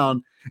foot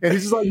down, and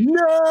he's just like,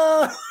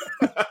 no.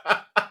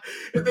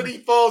 And then he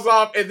falls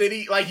off, and then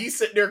he's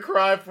sitting there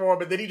crying for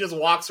him, and then he just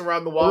walks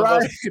around the wall.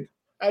 Right. And goes,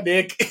 "Hi,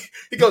 Nick."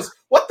 He goes,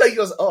 "What the?" He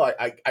goes, "Oh,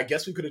 I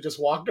guess we could have just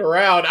walked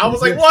around." I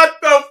was like, "What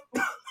the?"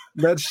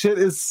 That shit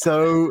is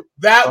so.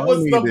 That funny,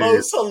 was the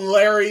most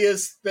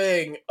hilarious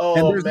thing. Oh,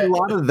 and there's a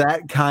lot of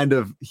that kind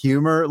of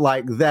humor,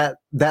 like that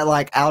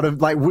like out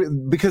of like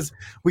because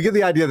we get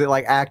the idea that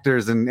like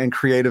actors and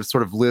creatives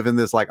sort of live in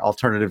this like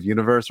alternative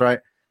universe, right?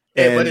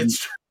 Yeah, but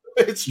it's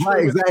true.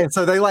 Right, exactly.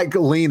 So they like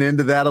lean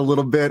into that a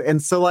little bit, and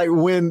so like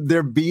when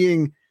they're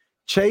being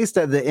chased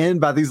at the end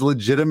by these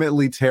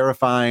legitimately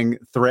terrifying,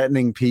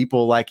 threatening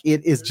people, like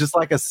it is just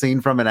like a scene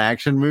from an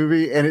action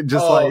movie, and it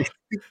just like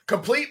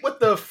complete with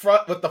the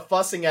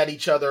fussing at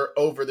each other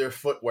over their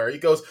footwear. He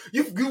goes,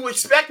 "You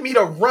expect me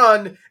to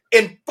run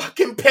in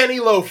fucking penny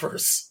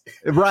loafers?"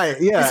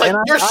 Right? Yeah. He's like,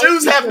 "Your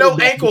shoes have no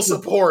ankle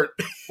support."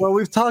 Well,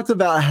 we've talked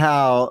about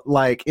how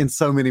like in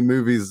so many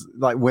movies,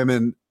 like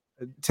women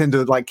tend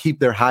to like keep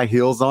their high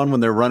heels on when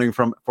they're running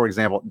from, for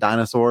example,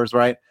 dinosaurs,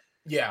 right?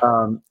 Yeah.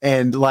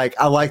 And like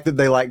I like that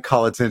they like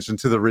call attention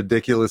to the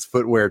ridiculous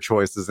footwear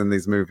choices in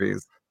these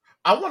movies.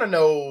 I want to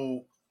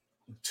know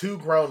two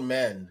grown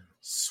men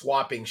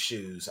swapping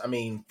shoes. I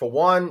mean, for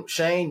one,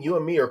 Shane, you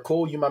and me are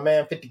cool. You my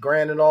man, 50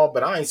 grand and all,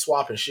 but I ain't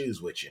swapping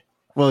shoes with you.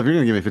 Well, if you're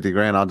gonna give me 50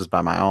 grand, I'll just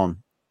buy my own.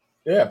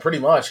 Yeah, pretty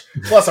much.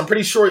 Plus,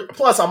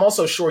 I'm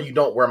also sure you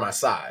don't wear my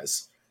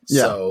size.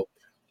 Yeah. So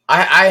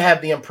I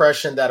have the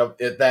impression that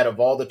of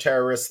all the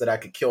terrorists that I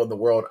could kill in the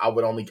world, I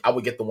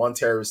would get the one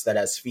terrorist that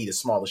has feet as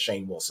small as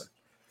Shane Wilson.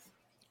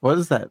 What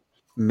does that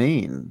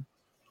mean?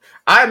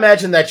 I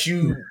imagine that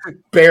you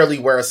barely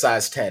wear a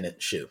size 10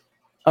 shoe.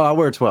 Oh, I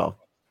wear 12.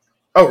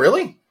 Oh,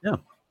 really? Yeah.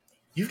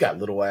 You've got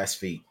little ass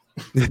feet.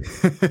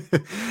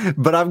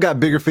 But I've got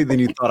bigger feet than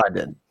you thought I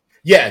did.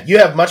 Yeah, you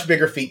have much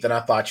bigger feet than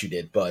I thought you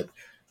did, but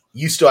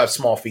you still have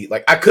small feet.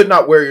 Like, I could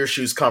not wear your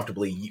shoes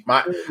comfortably.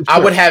 I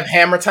would have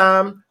hammer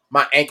time,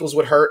 my ankles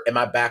would hurt, and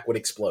my back would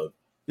explode.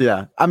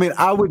 Yeah. I mean,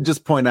 I would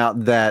just point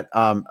out that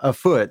a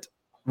foot,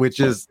 which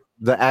is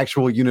the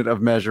actual unit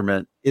of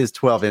measurement, is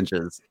 12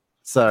 inches.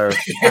 So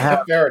I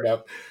have fair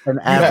enough. An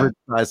average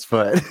size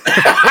foot.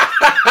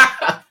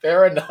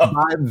 Fair enough.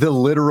 By the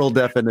literal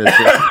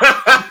definition.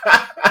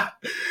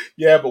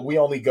 Yeah, but we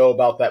only go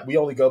about that. We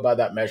only go by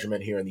that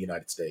measurement here in the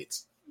United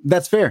States.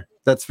 That's fair.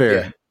 That's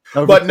fair.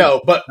 Yeah.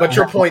 But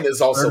your point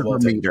is also well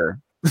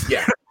taken.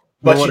 Yeah.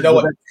 But you know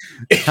what?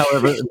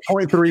 However,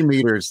 0.3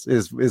 meters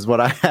is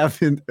what I have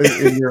in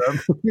Europe.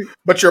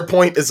 But your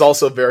point is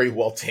also very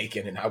well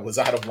taken, and I was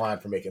out of line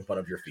for making fun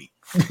of your feet.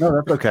 No,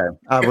 that's okay.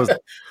 I was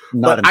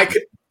not.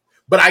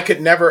 But I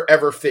could never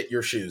ever fit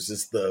your shoes.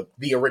 Is the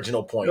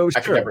original point? Oh,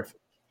 sure. I could never.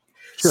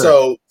 Sure.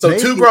 So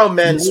maybe, two grown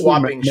men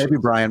swapping. Maybe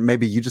Brian.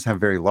 Maybe you just have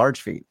very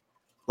large feet,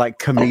 like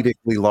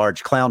comedically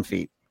large clown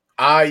feet.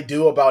 I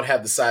do about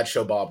have the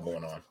sideshow Bob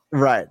going on.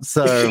 Right.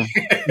 So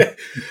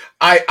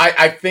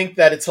I think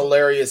that it's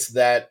hilarious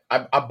that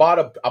I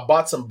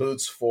bought some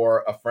boots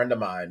for a friend of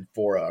mine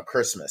for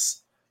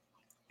Christmas,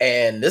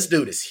 and this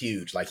dude is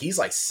huge. Like, he's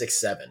like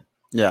 6'7".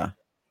 Yeah.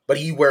 But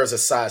he wears a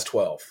size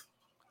 12.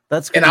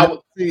 That's good.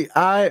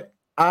 And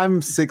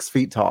I'm 6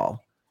 feet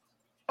tall.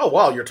 Oh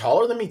wow, you're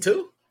taller than me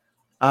too?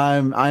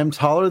 I'm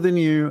taller than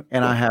you,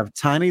 and I have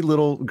tiny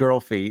little girl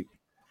feet.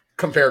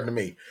 Compared to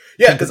me.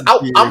 Yeah, because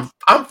I'm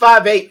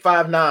 5'8",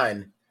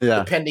 5'9",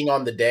 depending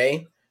on the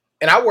day.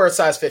 And I wear a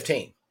size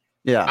 15.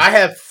 Yeah. I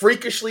have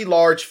freakishly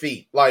large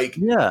feet. Like,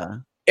 yeah.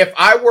 If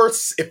I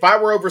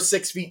were over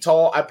 6 feet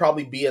tall, I'd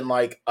probably be in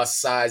like a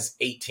size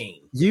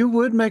 18. You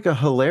would make a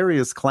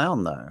hilarious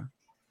clown though.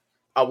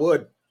 I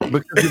would.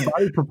 Because your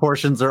body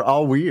proportions are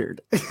all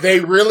weird.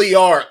 They really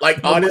are. Like,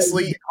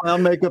 honestly,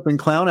 clown makeup and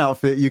clown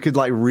outfit, you could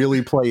like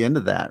really play into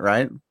that,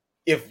 right?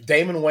 If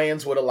Damon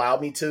Wayans would allow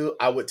me to,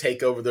 I would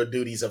take over the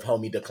duties of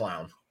Homie the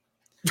Clown.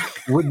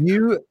 Would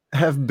you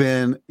have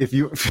been if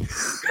you?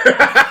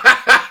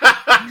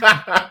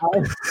 I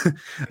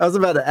was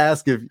about to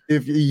ask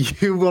if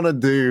you want to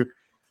do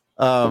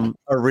a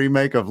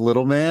remake of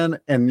Little Man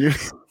and you.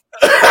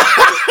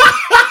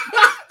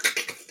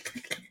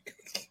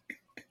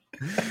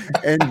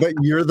 But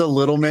you're the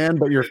little man,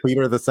 but your feet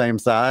are the same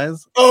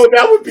size. Oh,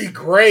 that would be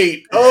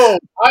great. Oh,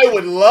 I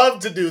would love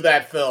to do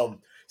that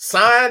film.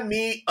 Sign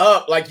me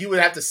up. Like, you would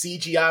have to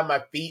CGI my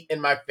feet in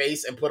my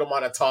face and put them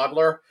on a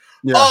toddler.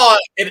 Yeah. Oh,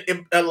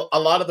 a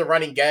lot of the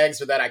running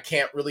gags are that I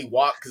can't really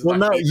walk. Well,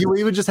 no, you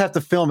would just have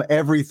to film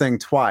everything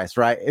twice,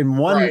 right? In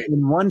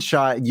one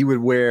shot, you would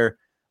wear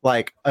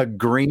like a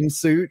green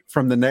suit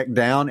from the neck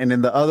down, and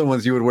in the other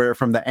ones, you would wear it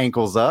from the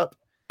ankles up.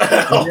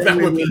 Oh, that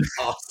would be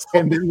awesome.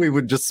 And then we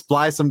would just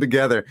splice them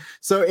together.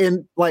 So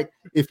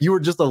if you were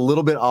just a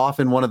little bit off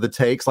in one of the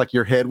takes, like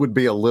your head would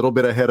be a little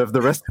bit ahead of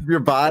the rest of your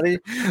body.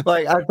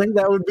 Like, I think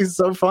that would be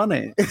so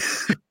funny.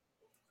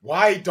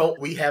 Why don't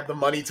we have the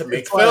money to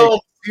make film?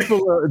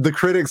 The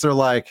critics are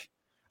like,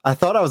 I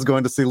thought I was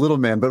going to see Little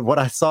Man, but what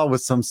I saw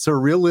was some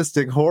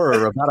surrealistic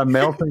horror about a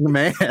melting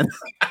man.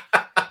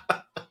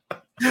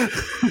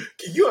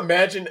 Can you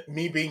imagine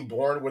me being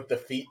born with the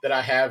feet that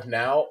I have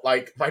now?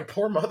 Like, my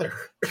poor mother.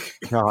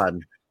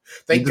 God.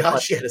 Thank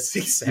God she had a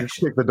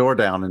C-section. Kick the door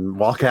down and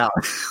walk out.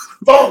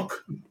 Funk!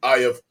 I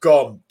have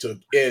come to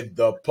end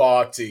the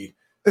party.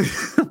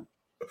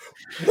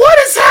 What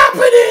is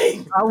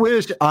happening? I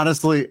wish,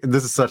 honestly,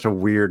 this is such a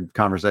weird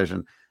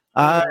conversation.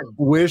 I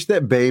wish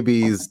that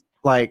babies,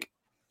 like,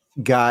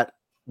 got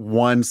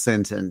one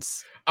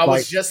sentence. I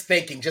was just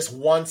thinking, just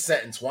one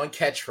sentence, one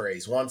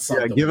catchphrase, one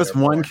something. Yeah, give us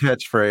one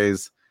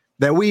catchphrase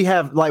that we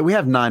have. Like, we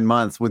have 9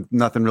 months with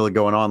nothing really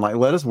going on. Like,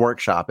 let us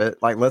workshop it.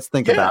 Like, let's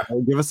think about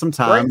it. Give us some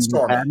time,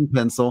 pad and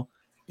pencil.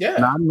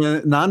 Yeah,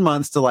 9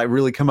 months to like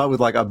really come up with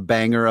like a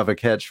banger of a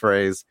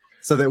catchphrase,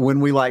 so that when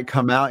we like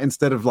come out,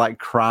 instead of like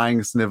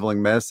crying,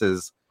 sniveling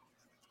messes,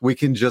 we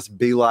can just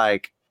be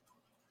like,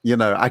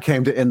 I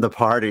came to end the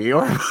party,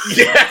 or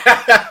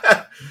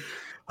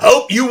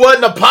hope you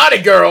wasn't a potty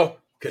girl.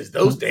 Because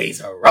those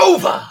days are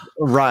over.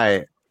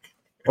 Right.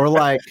 Or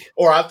like...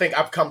 or I think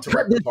I've come to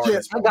wreck the party.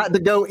 I got to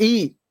go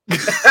eat.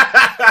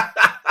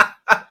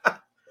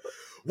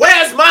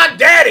 Where's my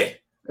daddy?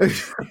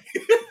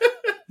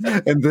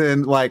 And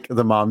then, like,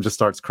 the mom just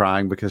starts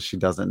crying because she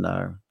doesn't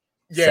know.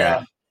 Yeah.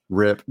 Sad.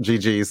 Rip.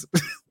 GG's.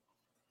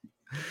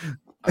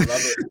 I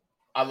love it.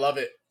 I love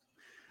it.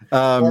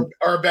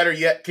 Or better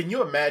yet, can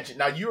you imagine?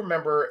 Now, you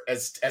remember,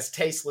 as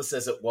tasteless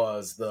as it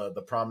was,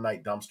 the prom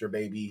night dumpster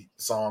baby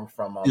song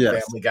from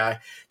Family Guy.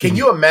 Can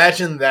you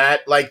imagine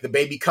that? Like, the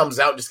baby comes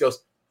out and just goes,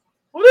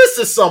 "Well, this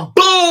is some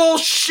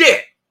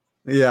bullshit."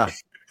 Yeah.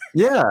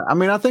 Yeah. I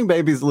mean, I think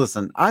babies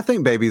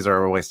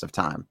are a waste of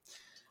time.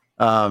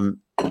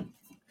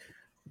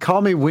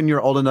 Call me when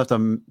you're old enough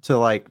to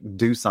like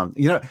do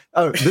something.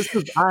 I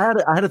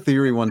had a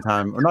theory one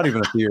time, or not even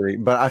a theory,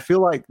 but I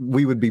feel like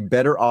we would be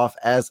better off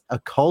as a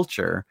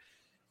culture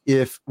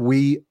if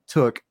we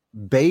took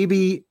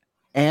baby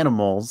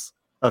animals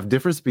of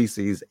different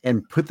species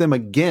and put them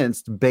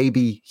against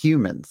baby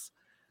humans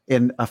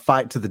in a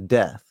fight to the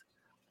death.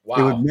 Wow.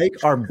 It would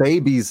make our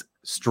babies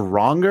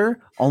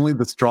stronger. Only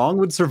the strong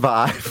would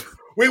survive.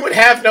 We would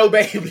have no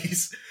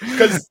babies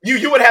because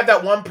you would have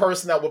that one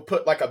person that would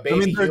put like a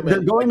baby human.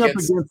 They're going up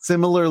against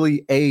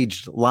similarly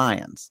aged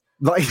lions.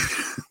 Like,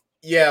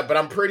 yeah, but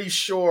I'm pretty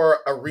sure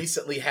a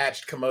recently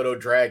hatched Komodo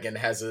dragon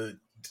has a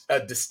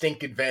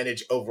distinct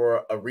advantage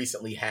over a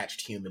recently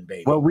hatched human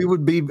baby. Well, we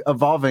would be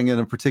evolving in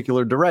a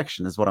particular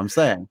direction, is what I'm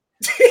saying.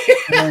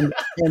 and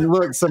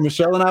look, so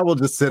Michelle and I will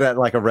just sit at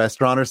like a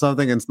restaurant or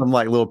something, and some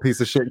like little piece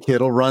of shit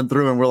kid will run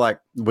through, and we're like,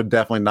 would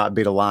definitely not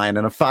beat a lion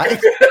in a fight.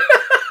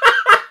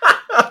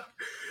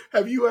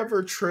 Have you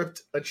ever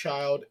tripped a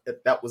child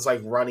that was like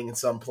running in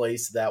some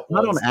place that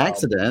was not on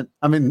accident?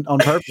 I mean, on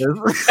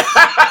purpose.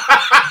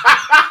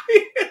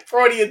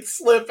 Freudian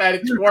slip at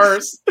its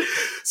worst.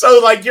 So,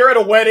 like, you're at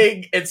a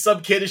wedding and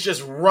some kid is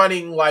just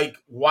running like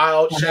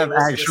wild. I have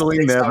actually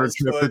never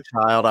tripped a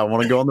child. I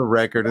want to go on the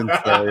record and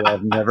say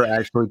I've never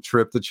actually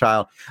tripped a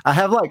child. I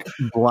have like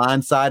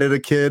blindsided a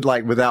kid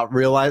like without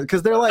realizing,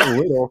 because they're like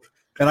little.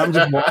 And I'm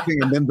just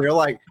walking, and then they're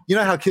like, you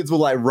know how kids will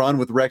like run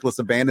with reckless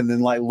abandon and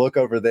then like look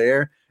over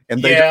there,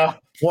 and they just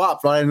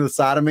flop right into the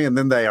side of me, and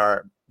then they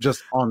are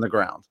just on the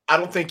ground. I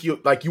don't think you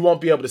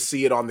won't be able to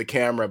see it on the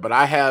camera, but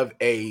I have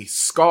a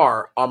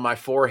scar on my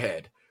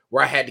forehead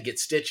where I had to get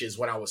stitches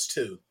when I was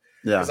 2.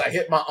 Yeah. Because I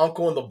hit my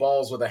uncle in the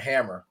balls with a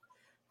hammer,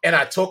 and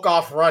I took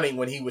off running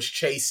when he was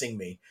chasing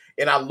me.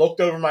 And I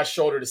looked over my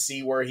shoulder to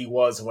see where he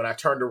was. And when I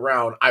turned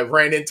around, I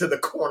ran into the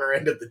corner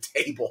end of the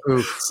table.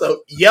 Oof.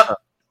 So, yep,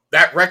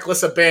 that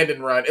reckless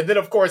abandon run. And then,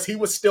 of course, he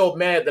was still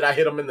mad that I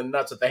hit him in the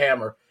nuts with the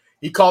hammer.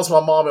 He calls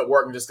my mom at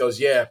work and just goes,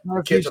 yeah,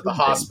 your kid's at the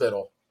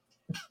hospital.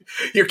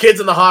 Your kid's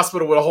in the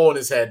hospital with a hole in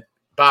his head.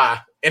 Bye.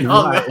 And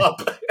hung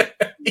up.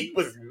 He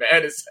was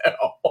mad as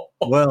hell.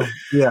 Well,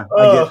 yeah,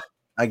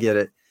 I get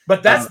it.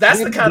 But that's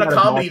the kind of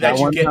comedy that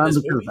you get in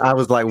this movie. I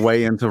was like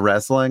way into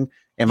wrestling,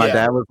 and my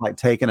dad was like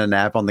taking a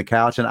nap on the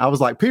couch, and I was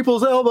like,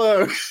 people's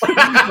elbow.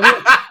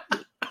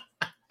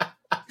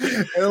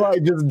 And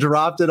like just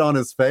dropped it on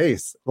his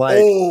face. Like,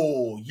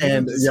 oh,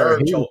 you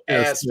deserved your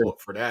ass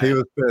whooped for that. He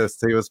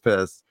was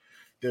pissed.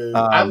 Dude,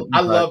 I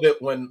love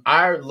it when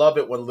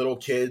little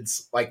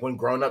kids, like when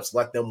grown-ups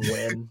let them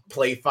win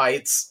play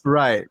fights.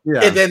 Right.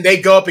 Yeah. And then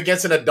they go up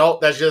against an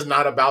adult that's just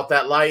not about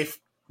that life.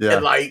 Yeah.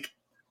 And like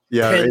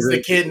pins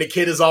the kid, and the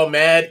kid is all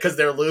mad because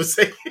they're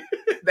losing.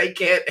 They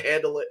can't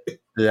handle it.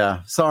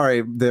 Yeah.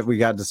 Sorry that we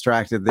got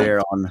distracted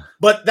there on.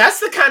 But that's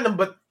the kind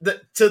of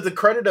to the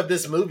credit of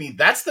this movie,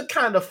 that's the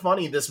kind of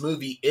funny this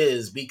movie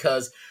is,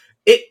 because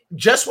it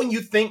just when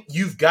you think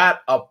you've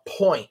got a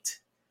point,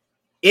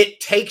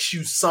 it takes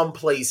you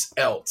someplace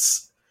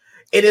else.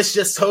 It is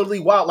just totally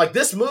wild. Like,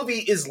 this movie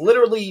is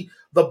literally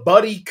the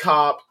buddy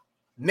cop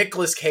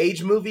Nicolas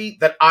Cage movie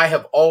that I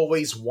have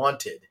always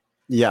wanted.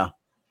 Yeah.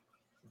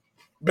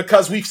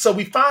 Because we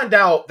find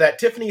out that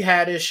Tiffany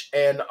Haddish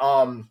and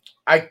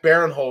Ike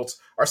Barinholtz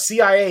are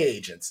CIA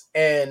agents,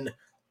 and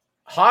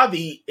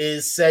Javi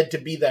is said to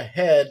be the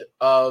head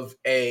of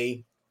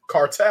a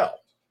cartel.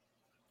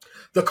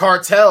 The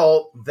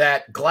cartel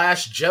that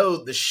Glass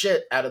Joe'd the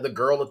shit out of the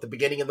girl at the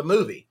beginning of the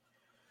movie.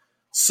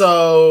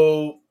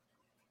 So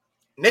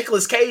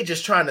Nicolas Cage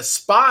is trying to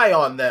spy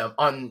on them,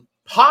 on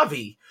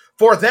Javi,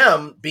 for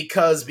them,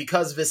 because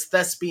of his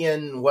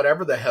thespian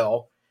whatever the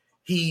hell,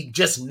 he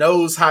just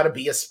knows how to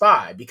be a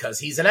spy because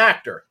he's an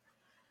actor.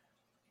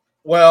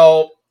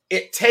 Well,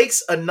 it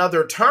takes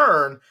another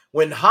turn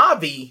when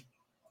Javi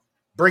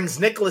brings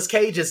Nicolas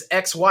Cage's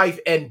ex-wife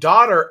and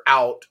daughter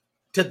out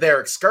to their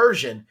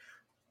excursion,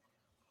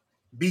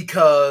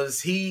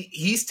 because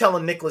he's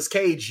telling Nicolas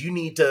Cage, you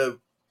need to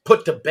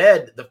put to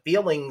bed the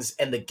feelings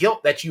and the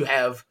guilt that you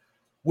have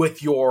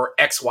with your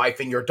ex-wife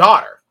and your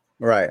daughter.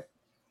 Right.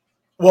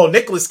 Well,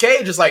 Nicolas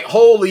Cage is like,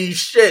 holy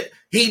shit,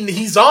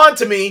 he's on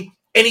to me,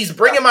 and he's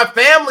bringing my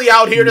family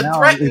out here to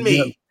threaten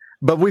me.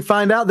 But we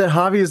find out that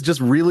Javi is just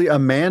really a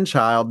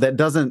man-child that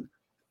doesn't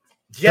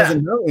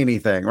know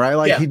anything, right?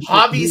 Like,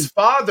 Javi's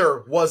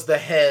father was the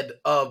head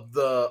of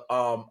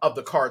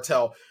the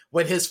cartel.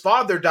 When his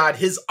father died,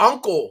 his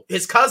uncle,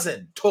 his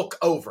cousin, took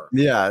over.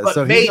 Yeah, but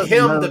so made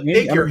him the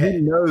figurehead. I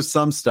mean, he knows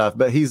some stuff,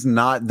 but he's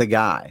not the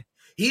guy.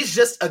 He's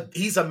just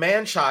he's a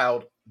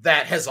man-child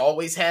that has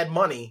always had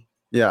money.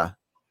 Yeah.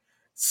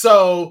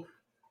 So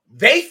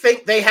they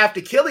think they have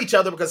to kill each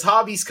other because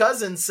Javi's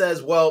cousin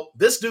says, well,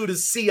 this dude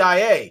is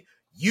CIA.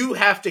 You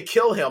have to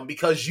kill him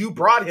because you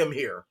brought him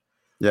here.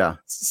 Yeah.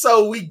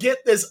 So we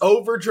get this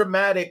over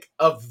dramatic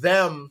of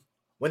them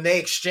when they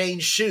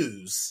exchange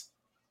shoes,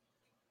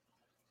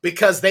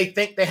 because they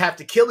think they have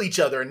to kill each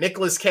other. And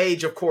Nicolas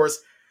Cage, of course,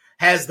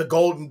 has the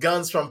golden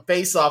guns from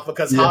Face Off,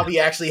 because Javi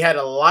actually had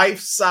a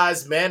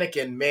life-size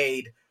mannequin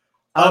made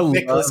of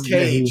Nicolas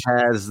Cage. He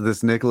has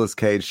this Nicolas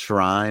Cage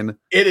shrine.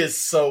 It is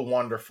so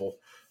wonderful.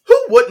 Who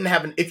wouldn't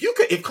have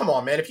come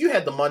on, man, if you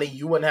had the money,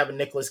 you wouldn't have a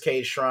Nicolas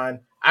Cage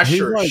shrine? I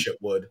sure as shit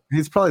would.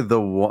 He's probably the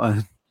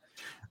one.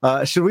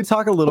 Should we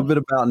talk a little bit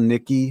about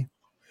Nikki?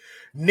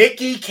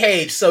 Nicky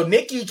Cage. So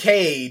Nicky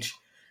Cage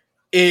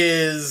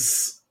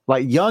is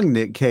like young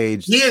Nick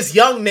Cage. He is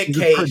young Nick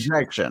Cage.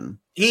 Projection.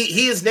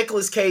 He is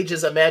Nicolas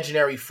Cage's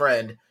imaginary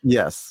friend.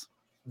 Yes.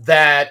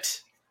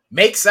 That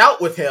makes out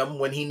with him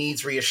when he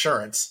needs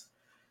reassurance.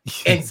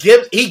 Yes. And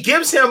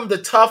gives him the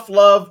tough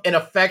love and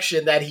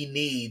affection that he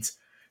needs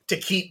to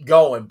keep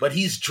going. But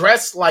he's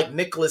dressed like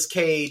Nicolas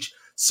Cage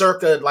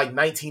circa like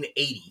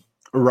 1980.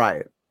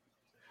 Right.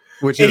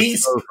 Which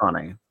is so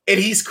funny. And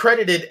he's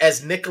credited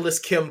as Nicholas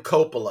Kim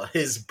Coppola,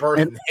 his birth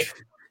name.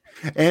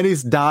 And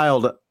he's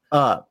dialed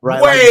up,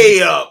 right?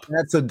 Way up.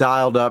 That's a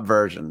dialed up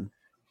version.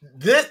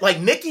 This, like,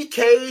 Nicky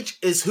Cage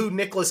is who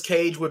Nicolas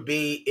Cage would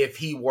be if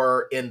he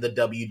were in the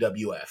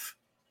WWF.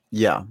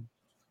 Yeah.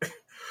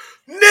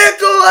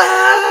 Nicolas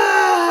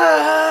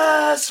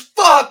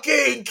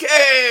fucking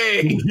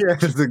Cage!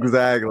 Yes,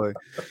 exactly.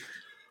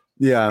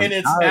 Yeah. And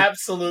it's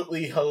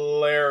absolutely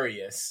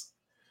hilarious.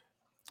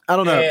 I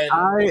don't know.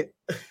 I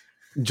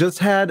just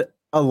had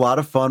a lot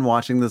of fun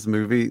watching this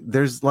movie.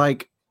 There's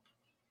like,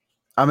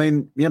 I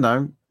mean, you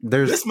know,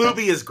 this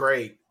movie is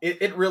great.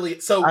 It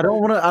really, so I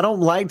don't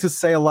like to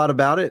say a lot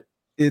about it.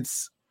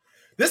 This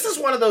is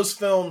one of those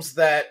films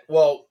that,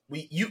 well,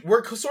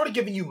 we're sort of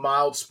giving you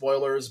mild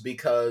spoilers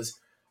because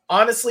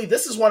honestly,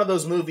 this is one of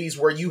those movies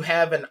where you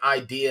have an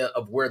idea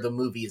of where the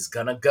movie is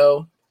gonna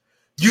go.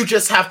 You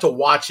just have to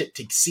watch it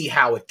to see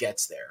how it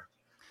gets there.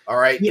 All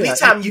right. Yeah,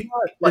 anytime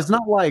it's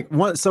not like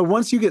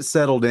once you get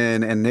settled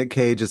in and Nick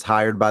Cage is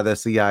hired by the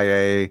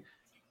CIA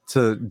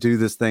to do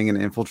this thing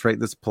and infiltrate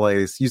this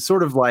place, you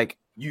sort of like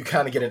you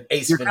kind of get an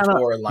Ace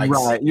Ventura like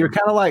right. You're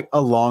kind of like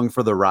along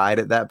for the ride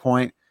at that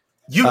point.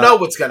 You know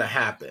what's going to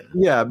happen.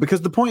 Yeah,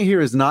 because the point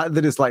here is not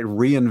that it's like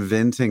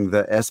reinventing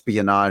the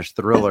espionage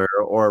thriller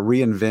or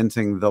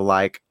reinventing the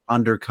like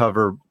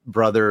undercover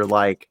brother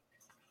like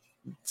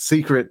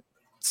secret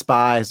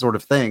spy sort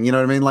of thing. You know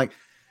what I mean? Like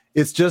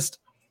it's just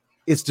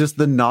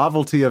the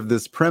novelty of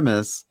this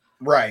premise,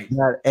 right?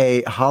 That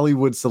a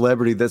Hollywood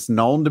celebrity that's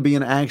known to be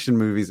in action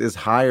movies is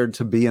hired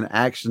to be an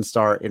action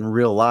star in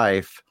real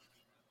life,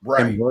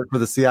 right? And work for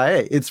the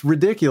CIA. It's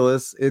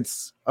ridiculous.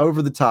 It's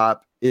over the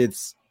top.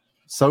 It's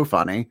so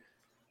funny.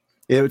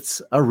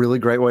 It's a really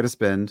great way to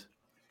spend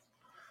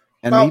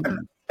an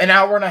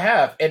hour and a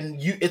half,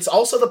 and it's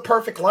also the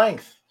perfect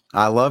length.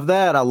 I love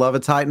that. I love a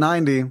tight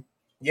 90.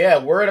 Yeah,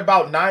 we're at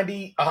about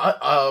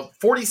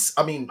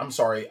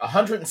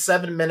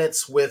 107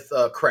 minutes with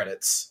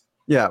credits.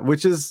 Yeah,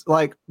 which is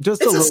like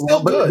just it's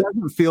still good. It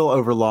doesn't feel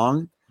over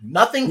long.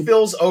 Nothing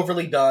feels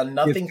overly done.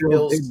 Nothing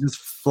feels. It just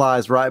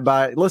flies right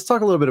by. Let's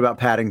talk a little bit about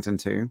Paddington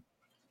 2.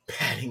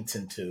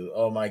 Paddington 2.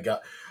 Oh my god,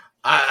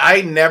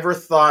 I never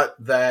thought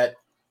that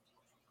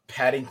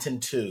Paddington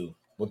 2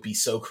 would be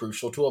so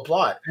crucial to a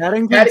plot.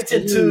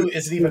 Paddington 2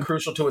 isn't even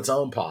crucial to its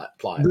own plot.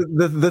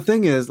 The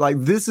thing is, like,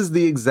 this is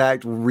the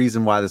exact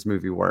reason why this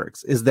movie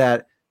works, is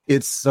that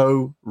it's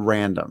so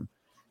random.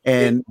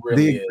 And it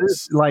really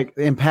is. Like,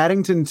 in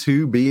Paddington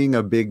 2 being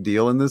a big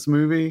deal in this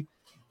movie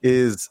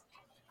is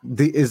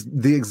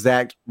the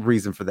exact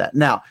reason for that.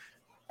 Now,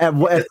 at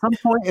some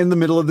point in the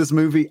middle of this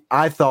movie,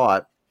 I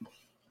thought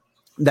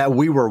that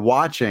we were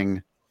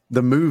watching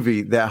the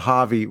movie that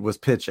Javi was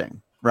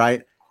pitching,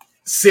 right?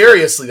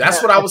 Seriously,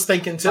 that's what I was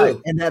thinking too. Right.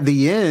 And at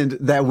the end,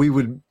 that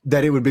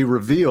it would be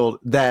revealed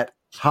that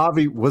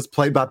Javi was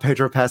played by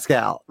Pedro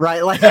Pascal,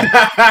 right? Like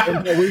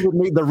and we would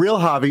meet the real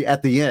Javi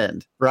at the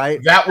end,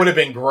 right? That would have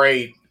been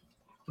great.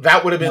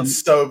 That would have been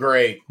so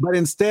great. But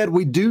instead,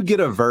 we do get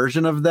a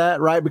version of that,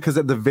 right? Because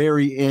at the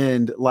very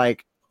end,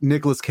 like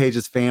Nicolas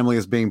Cage's family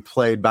is being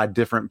played by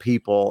different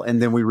people,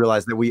 and then we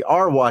realize that we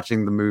are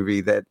watching the movie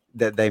that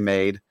they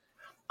made.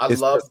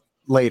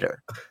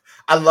 Later.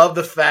 I love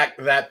the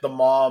fact that the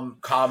mom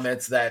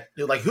comments that,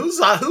 like,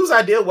 whose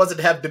idea was it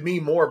to have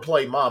Demi Moore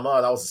play mom?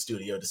 Oh, that was a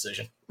studio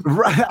decision.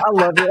 Right. I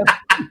love it.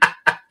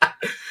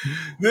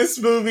 This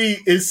movie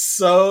is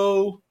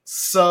so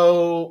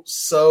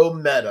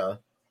meta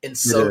and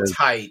so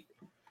tight.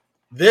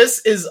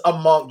 This is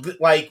among,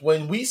 like,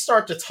 when we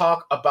start to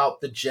talk about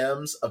the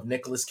gems of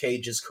Nicolas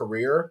Cage's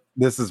career,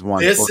 this is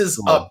one. This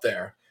is up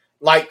there.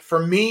 Like,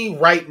 for me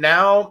right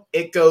now,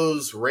 it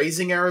goes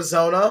Raising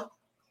Arizona,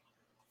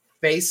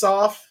 Face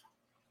Off,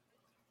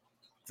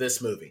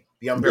 this movie,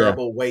 The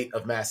Unbearable Weight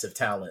of Massive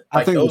Talent.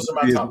 Like, I think those are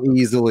my top.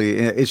 Easily,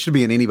 it should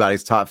be in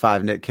anybody's top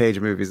 5 Nick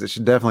Cage movies. It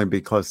should definitely be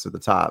close to the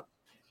top.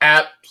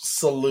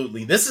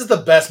 Absolutely. This is the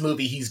best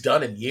movie he's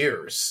done in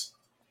years.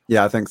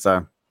 Yeah, I think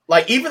so.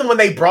 Like, even when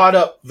they brought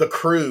up The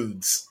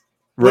Croods,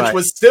 which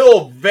was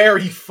still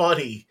very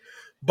funny,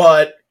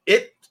 but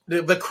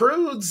The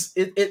Croods,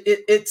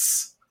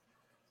 it's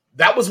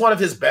that was one of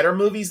his better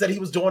movies that he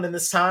was doing in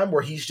this time,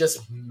 where he's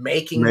just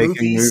making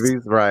movies.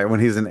 Right,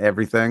 when he's in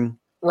everything.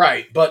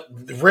 Right, but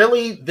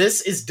really, this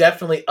is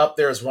definitely up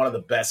there as one of the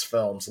best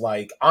films.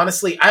 Like,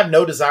 honestly, I have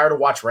no desire to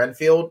watch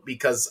Renfield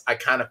because I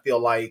kind of feel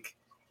like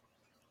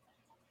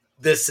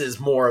this is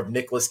more of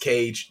Nicolas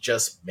Cage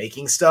just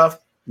making stuff.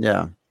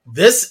 Yeah.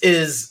 This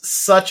is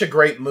such a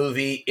great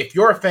movie. If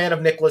you're a fan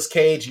of Nicolas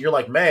Cage, you're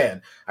like,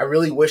 man, I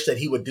really wish that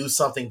he would do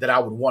something that I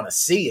would want to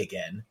see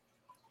again.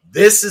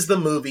 this is the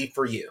movie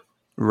for you.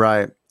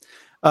 Right.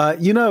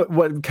 You know,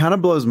 what kind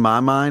of blows my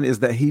mind is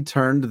that he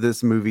turned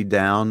this movie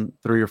down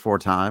 3 or 4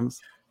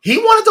 times. He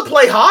wanted to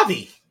play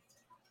Javi.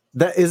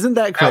 Isn't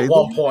that crazy? At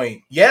one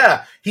point.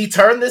 Yeah. He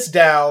turned this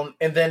down,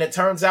 and then it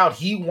turns out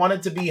he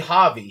wanted to be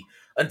Javi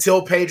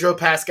until Pedro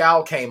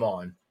Pascal came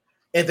on.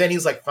 And then he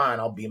was like, fine,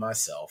 I'll be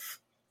myself.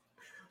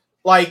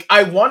 Like,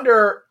 I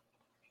wonder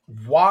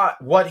what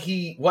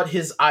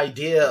his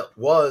idea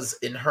was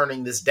in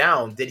turning this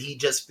down. Did he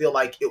just feel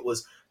like it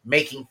was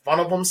making fun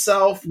of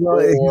himself?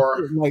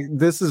 Or like,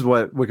 this is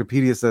what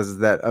Wikipedia says, is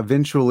that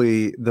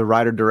eventually the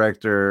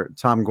writer-director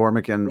Tom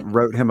Gormican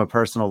wrote him a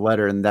personal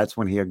letter, and that's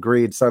when he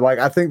agreed. So like,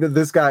 I think that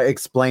this guy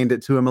explained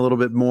it to him a little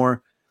bit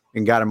more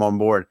and got him on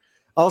board.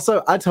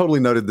 Also, I totally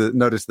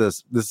noticed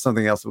this. This is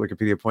something else that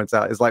Wikipedia points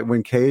out, is like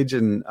when Cage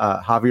and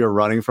Javi are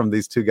running from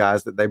these 2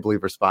 guys that they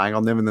believe are spying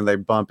on them, and then they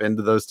bump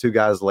into those 2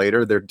 guys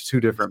later. They're 2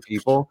 different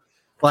people.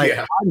 Like,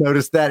 I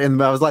noticed that,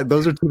 and I was like,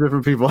 those are 2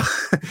 different people.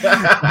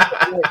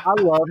 I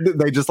love that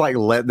they just like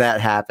let that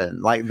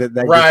happen. Like that,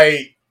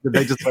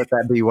 they just let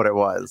that be what it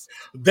was.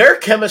 Their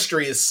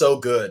chemistry is so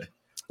good.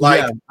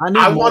 Like,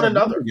 I want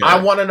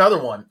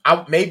another one.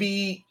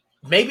 Maybe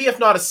if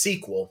not a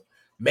sequel,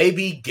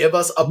 maybe give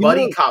us a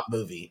buddy cop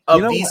movie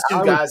of these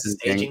 2 guys as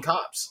aging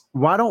cops.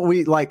 Why don't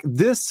we, like,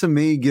 this to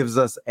me gives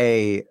us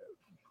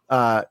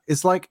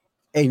it's like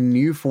a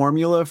new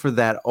formula for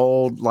that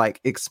old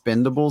like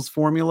Expendables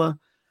formula.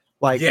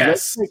 Like,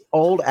 let's take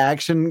old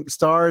action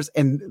stars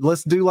and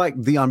let's do like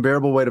The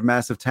Unbearable Weight of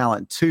Massive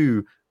Talent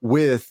 2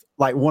 with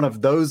like one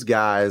of those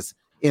guys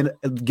in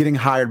getting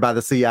hired by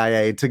the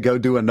CIA to go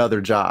do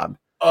another job.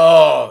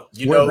 Oh,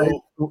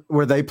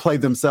 where they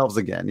played themselves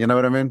again. You know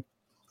what I mean?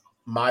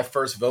 My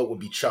first vote would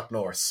be Chuck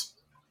Norris.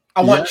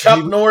 I want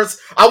Chuck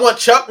Norris. I want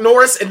Chuck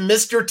Norris and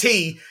Mr.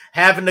 T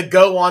having to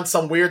go on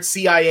some weird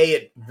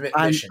CIA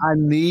mission. I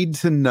need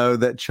to know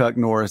that Chuck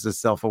Norris is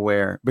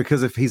self-aware,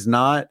 because if he's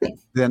not,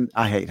 then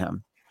I hate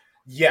him.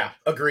 Yeah,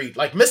 agreed.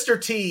 Like,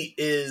 Mr. T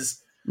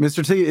is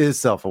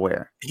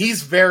self-aware.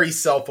 He's very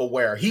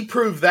self-aware. He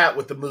proved that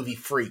with the movie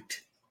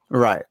Freaked.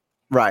 Right.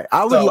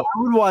 I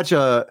would watch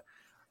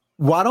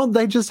why don't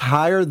they just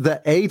hire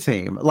the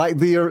A-team?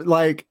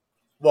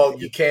 Well,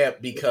 you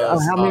can't,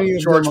 because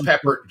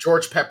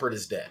George Pepper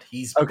is dead.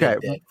 He's okay.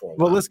 Been dead for a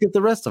while. Well, let's get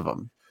the rest of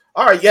them.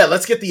 All right, yeah,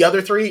 let's get the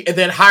other 3 and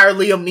then hire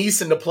Liam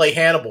Neeson to play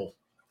Hannibal.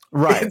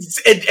 Right.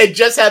 and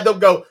just have them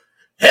go,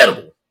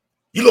 Hannibal,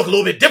 you look a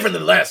little bit different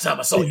than the last time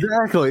I saw you.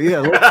 Exactly,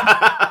 yeah.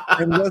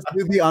 And let's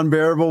do The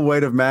Unbearable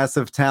Weight of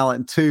Massive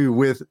Talent 2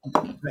 with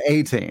the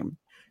A-team.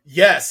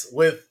 Yes,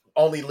 with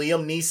only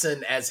Liam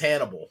Neeson as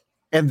Hannibal.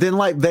 And then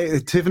like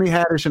Tiffany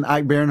Haddish and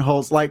Ike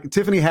Barinholtz, like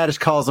Tiffany Haddish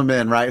calls them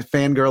in, right?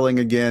 Fangirling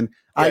again.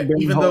 Yeah,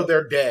 even though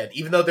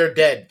they're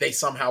dead, they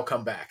somehow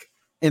come back.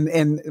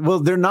 And well,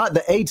 they're not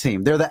the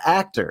A-team; they're the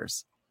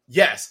actors.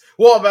 Yes,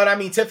 well, but I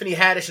mean, Tiffany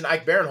Haddish and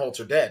Ike Barinholtz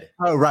are dead.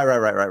 Oh,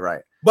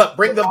 right. But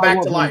bring them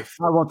back to life.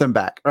 I want them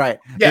back. Right?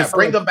 Yeah,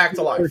 bring them back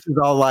to life. She's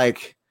all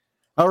like,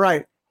 "All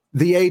right,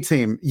 the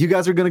A-team, you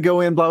guys are going to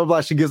go in, blah, blah, blah."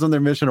 She gives them their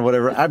mission or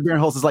whatever. Ike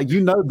Barinholtz is like,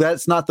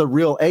 that's not the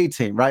real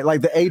A-team, right? Like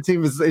the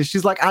A-team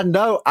she's like, I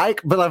know, Ike,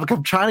 but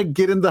I'm trying to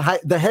get in the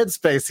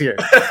headspace here.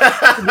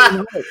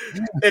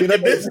 and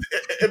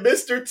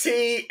Mr.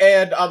 T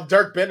and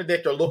Dirk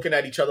Benedict are looking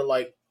at each other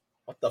like,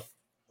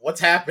 what's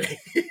happening?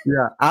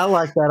 Yeah, I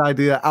like that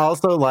idea. I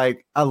also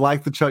like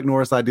the Chuck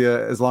Norris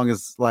idea, as long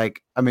as he's I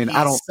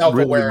don't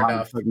really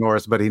like Chuck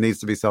Norris, but he needs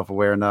to be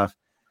self-aware enough.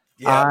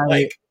 Yeah,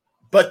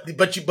 But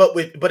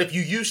if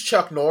you use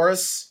Chuck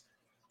Norris,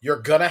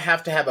 you're gonna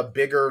have to have a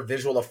bigger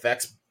visual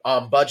effects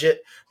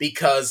budget,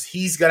 because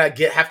he's gonna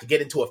have to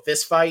get into a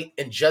fist fight,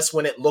 and just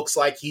when it looks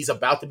like he's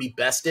about to be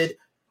bested,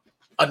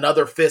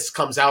 another fist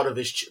comes out of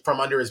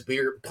from under his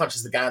beard,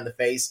 punches the guy in the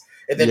face,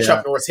 and then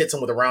Chuck Norris hits him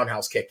with a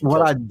roundhouse kick.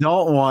 What I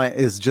don't want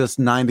is just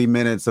 90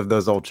 minutes of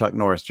those old Chuck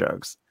Norris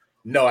jokes.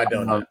 No, I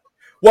don't.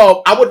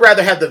 Well, I would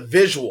rather have the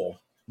visual,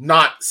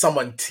 not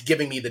someone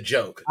giving me the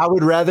joke. I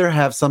would rather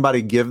have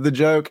somebody give the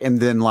joke and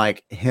then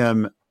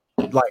him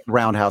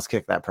roundhouse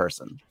kick that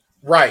person.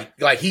 Right.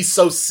 Like, he's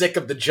so sick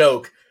of the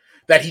joke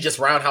that he just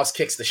roundhouse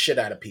kicks the shit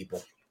out of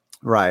people.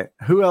 Right.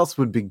 Who else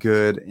would be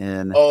good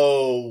in?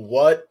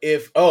 Okay.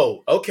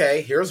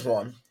 Here's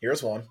one.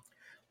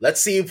 Let's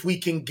see if we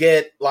can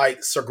get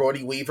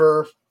Sigourney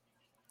Weaver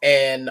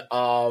and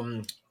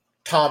Tom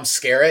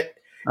Skerritt.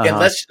 And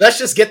let's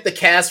just get the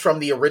cast from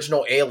the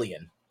original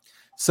Alien.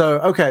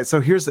 So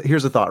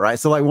here's a thought, right?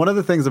 So one of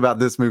the things about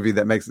this movie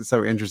that makes it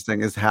so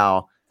interesting is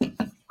how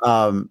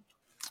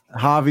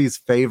Javi's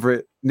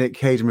favorite Nick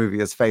Cage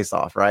movie is Face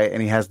Off, right?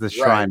 And he has this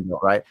shrine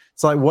built, right?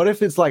 So what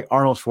if it's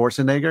Arnold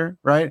Schwarzenegger,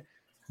 right?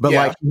 But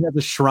he has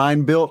a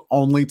shrine built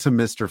only to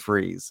Mr.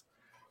 Freeze.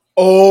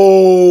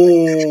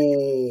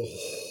 Oh,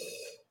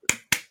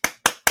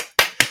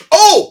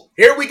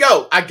 here we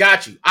go. I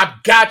got you,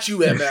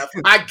 MF.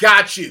 I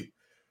got you.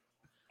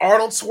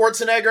 Arnold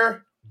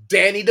Schwarzenegger,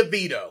 Danny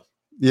DeVito.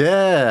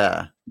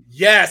 Yeah.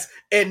 Yes.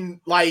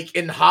 And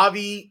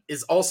Javi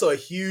is also a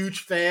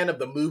huge fan of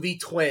the movie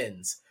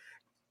Twins.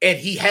 And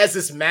he has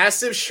this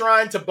massive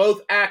shrine to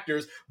both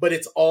actors, but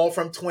it's all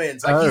from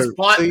twins. Like he's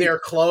bought their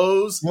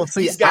clothes. Well,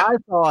 see, I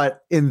thought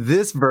in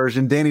this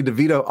version, Danny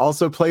DeVito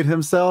also played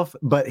himself,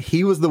 but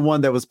he was the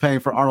one that was paying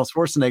for Arnold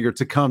Schwarzenegger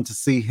to come to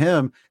see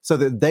him so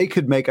that they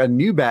could make a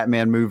new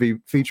Batman movie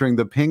featuring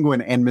the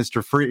Penguin and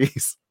Mr.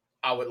 Freeze.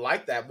 I would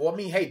like that. Well, I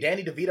mean, hey,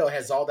 Danny DeVito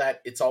has all that.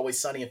 It's Always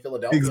Sunny in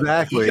Philadelphia.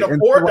 Exactly. He can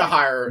afford to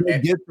hire.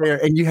 And get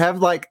there, and you have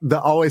like the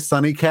Always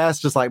Sunny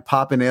cast just like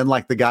popping in,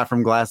 like the guy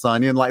from Glass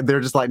Onion. Like they're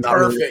just like not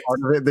really part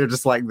of it. They're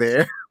just like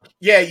there.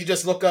 Yeah, you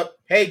just look up.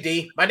 Hey,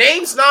 D, my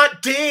name's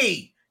not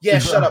D. Yeah,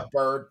 shut up,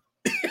 bird.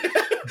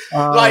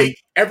 Like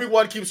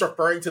everyone keeps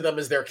referring to them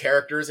as their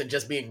characters and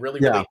just being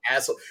really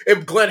asshole.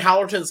 If Glenn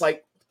Hallerton's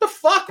like, the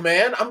fuck,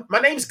 man? My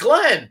name's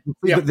Glenn.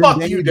 Yeah,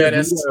 fuck you,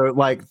 Dennis.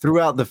 Like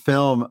throughout the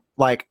film,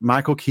 like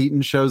Michael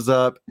Keaton shows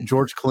up,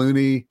 George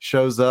Clooney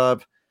shows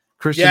up,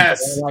 Christian,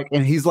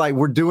 and he's like,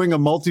 "We're doing a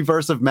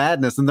multiverse of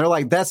madness," and they're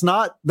like, "That's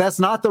not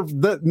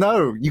the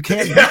no, you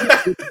can't,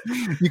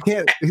 you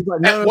can't." He's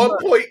like, "No." At one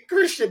point,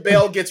 Christian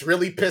Bale gets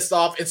really pissed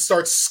off and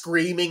starts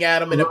screaming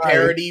at him in a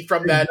parody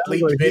from that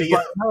Bleach video.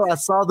 Like, no, I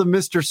saw the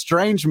Mr.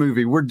 Strange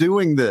movie. We're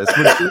doing this.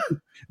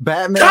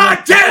 Batman.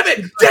 God damn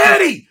it,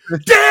 Daddy!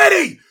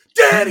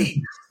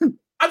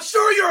 I'm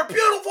sure you're a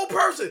beautiful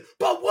person,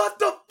 but what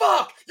the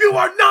fuck? You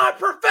are not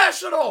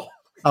professional.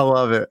 I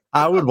love it.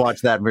 I would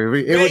watch that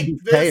movie. It would be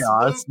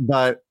chaos,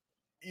 but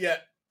yeah,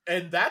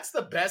 and that's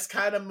the best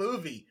kind of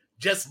movie.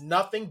 Just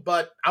nothing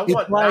but I it's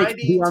want like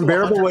 90 The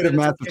Unbearable Weight of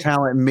Massive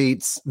Talent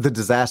meets The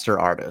Disaster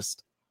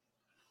Artist.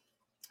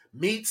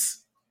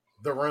 Meets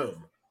The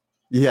Room.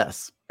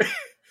 Yes.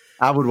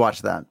 I would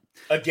watch that.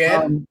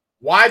 Again,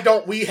 why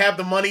don't we have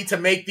the money to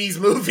make these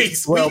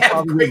movies? Well,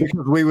 probably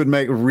because we would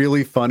make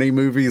really funny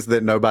movies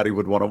that nobody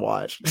would want to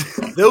watch.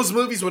 Those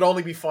movies would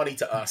only be funny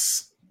to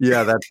us.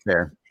 Yeah, that's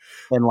fair.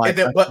 And like,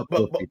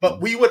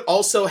 but we would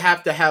also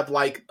have to have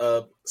like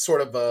a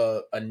sort of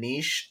a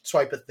niche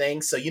type of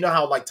thing. So you know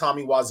how like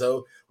Tommy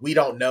Wiseau, we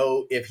don't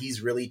know if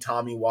he's really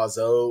Tommy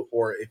Wiseau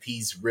or if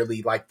he's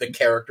really like the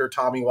character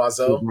Tommy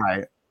Wiseau.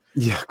 Right.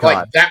 Yeah.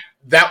 God. Like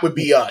that would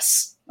be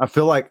us. I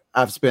feel like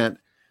I've spent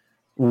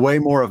way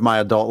more of my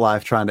adult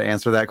life trying to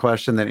answer that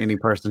question than any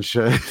person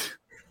should.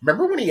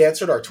 Remember when he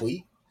answered our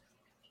tweet?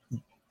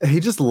 He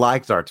just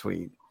liked our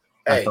tweet.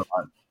 Hey,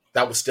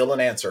 that was still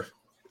an answer.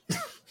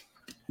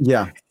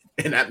 Yeah.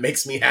 And that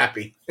makes me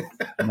happy.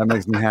 That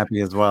makes me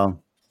happy as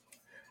well.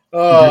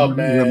 Oh,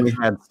 man. When we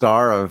had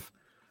star of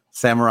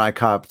Samurai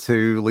Cop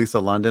 2,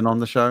 Lisa London on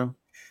the show.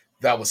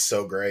 That was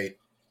so great.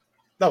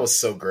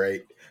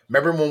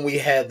 Remember when we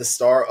had the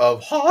star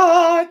of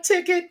Hot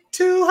Ticket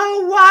to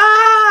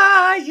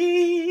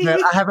Hawaii?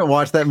 Man, I haven't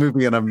watched that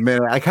movie in a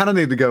minute. I kind of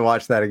need to go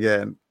watch that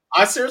again.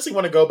 I seriously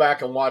want to go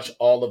back and watch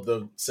all of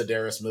the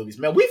Sedaris movies.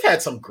 Man, we've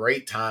had some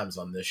great times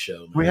on this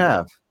show.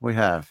 Man. We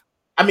have.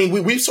 I mean,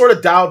 we've sort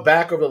of dialed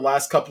back over the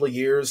last couple of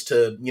years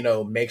to,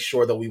 make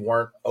sure that we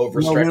weren't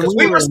overstretched. Because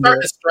we were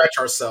starting to stretch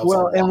ourselves.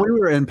 Well, and we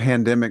were in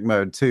pandemic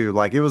mode too.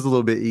 Like it was a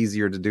little bit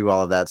easier to do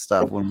all of that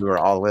stuff when we were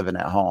all living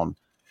at home.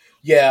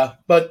 Yeah,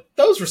 but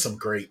those were some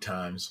great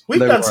times. We've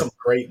done some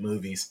great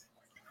movies.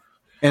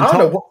 And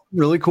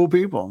really cool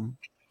people.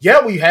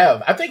 Yeah, we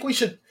have. I think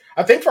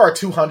for our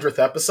 200th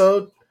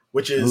episode,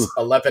 which is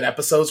 11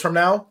 episodes from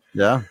now.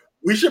 Yeah.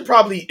 It should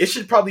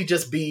probably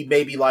just be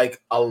maybe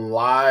like a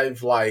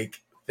live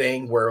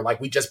thing where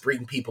we just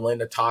bring people in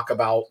to talk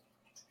about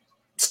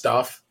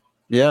stuff.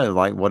 Yeah,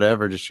 like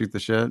whatever, just shoot the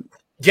shit.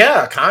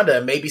 Yeah, kind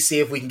of. Maybe see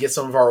if we can get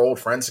some of our old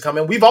friends to come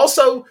in. We've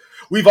also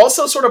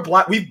sort of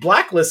we've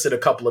blacklisted a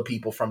couple of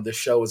people from this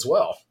show as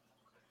well.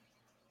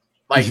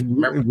 We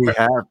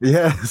have,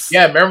 yes.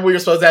 Yeah, remember we were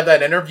supposed to have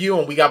that interview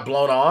and we got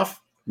blown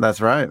off? That's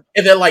right.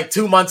 And then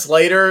 2 months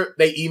later,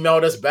 they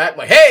emailed us back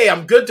like, "Hey,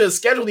 I'm good to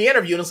schedule the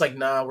interview." And it's like,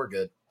 "Nah, we're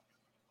good.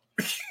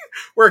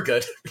 We're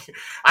good."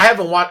 I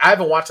haven't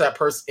watched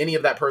any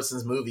of that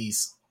person's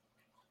movies,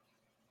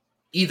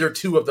 either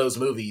two of those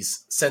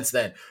movies since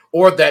then,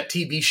 or that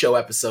TV show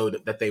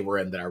episode that they were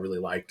in that I really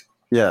liked.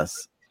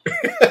 Yes.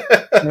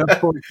 And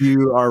of course,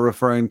 you are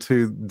referring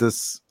to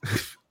this.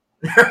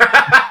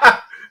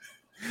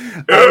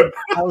 I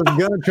was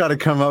gonna try to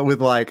come up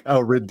with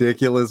a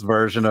ridiculous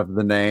version of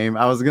the name.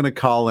 I was gonna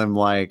call him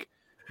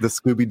the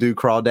Scooby-Doo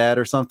Crawdad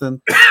or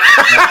something.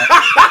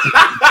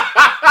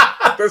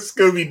 The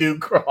Scooby-Doo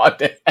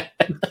Crawdad.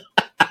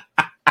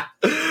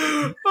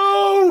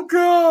 Oh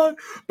god!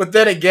 But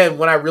then again,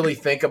 when I really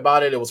think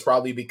about it, it was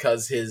probably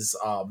because his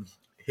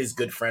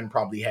good friend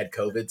probably had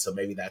COVID, so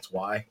maybe that's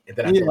why. And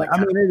then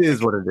it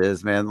is what it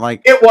is, man.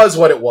 It was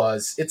what it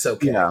was. It's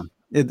okay. Yeah.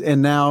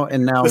 And now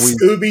the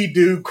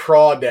Scooby-Doo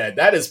Crawdad.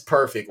 That is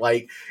perfect.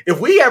 If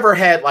we ever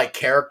had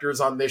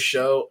characters on this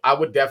show, I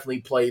would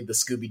definitely play the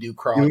Scooby-Doo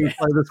Crawdad. You would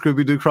play the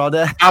Scooby-Doo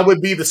Crawdad? I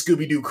would be the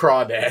Scooby-Doo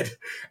Crawdad.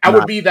 I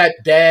would be that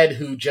dad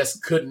who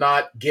just could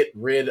not get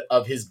rid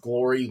of his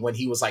glory when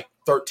he was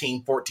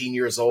 13, 14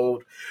 years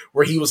old,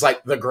 where he was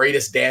the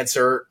greatest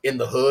dancer in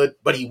the hood,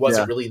 but he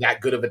wasn't really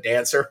that good of a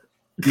dancer.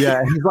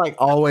 Yeah, he's like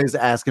always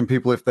asking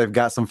people if they've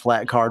got some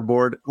flat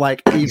cardboard.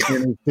 Like even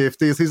in his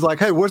 50s, he's like,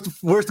 "Hey, where's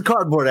the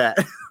cardboard at?"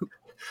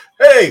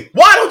 Hey,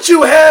 why don't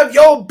you have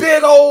your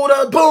big old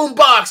boom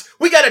box?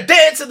 We got to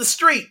dance in the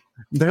street.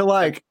 They're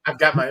like, I've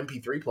got my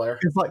MP3 player.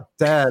 It's like,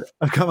 Dad,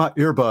 I've got my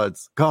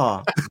earbuds.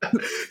 God.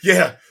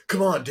 Yeah,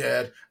 come on,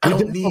 Dad. I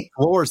don't need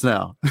floors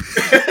now.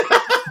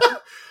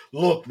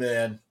 Look,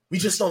 man, we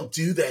just don't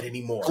do that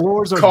anymore.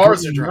 Cars are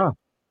driving.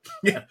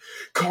 Yeah,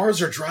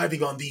 cars are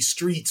driving on these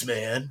streets,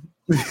 man.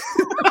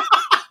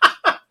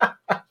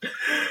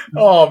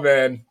 Oh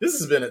man, this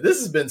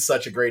has been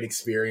such a great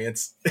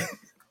experience.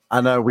 I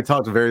know we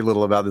talked very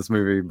little about this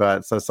movie,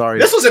 but so sorry.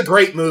 This was a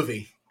great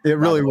movie. It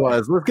really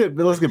was.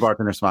 Let's get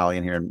Bartender Smiley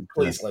in here.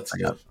 Please, let's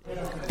go.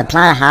 The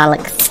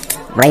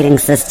Plotaholics rating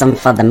system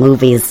for the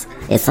movies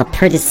is a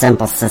pretty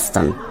simple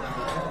system.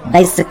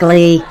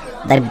 Basically,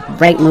 they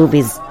rate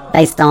movies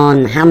based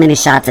on how many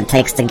shots it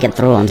takes to get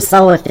through them.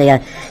 So if you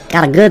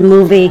got a good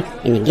movie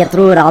and you get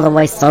through it all the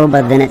way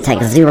sober, then it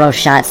takes 0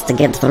 shots to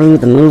get through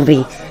the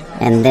movie.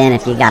 And then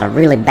if you got a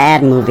really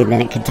bad movie,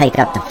 then it could take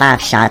up to 5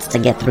 shots to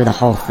get through the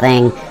whole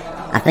thing.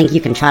 I think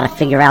you can try to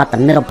figure out the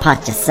middle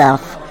part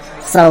yourself.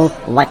 So,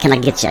 what can I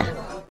get you?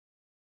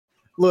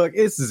 Look,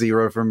 it's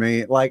 0 for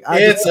me.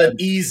 It's an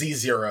easy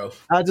 0.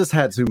 I just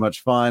had too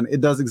much fun.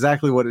 It does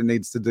exactly what it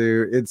needs to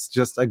do. It's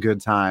just a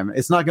good time.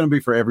 It's not going to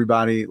be for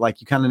everybody.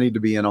 You kind of need to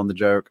be in on the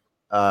joke.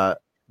 But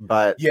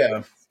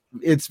yeah,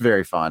 it's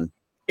very fun.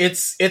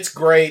 It's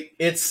great.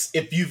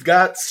 If you've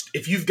got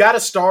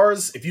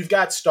stars,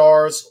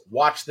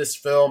 watch this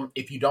film.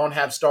 If you don't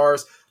have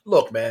stars,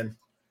 look, man,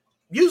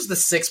 use the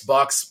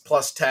 $6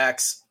 plus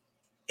tax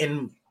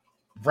and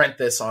rent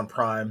this on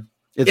Prime.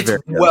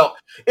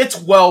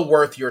 It's well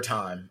worth your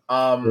time.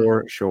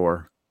 For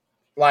sure.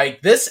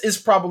 This is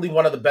probably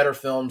one of the better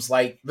films.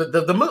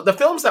 The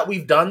films that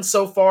we've done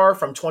so far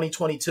from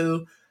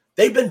 2022,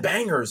 they've been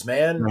bangers,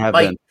 man.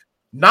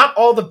 Not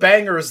all the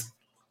bangers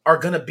are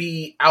gonna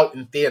be out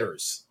in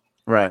theaters.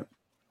 Right.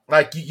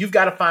 You've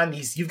got to find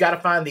these. You've got to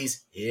find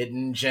these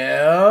hidden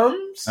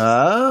gems.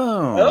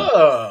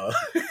 Oh.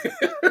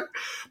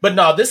 But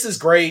no, this is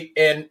great,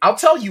 and I'll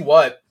tell you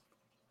what.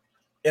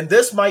 And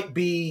this might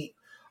be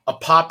a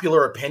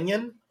popular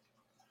opinion,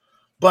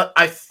 but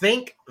I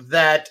think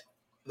that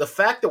the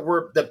fact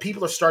that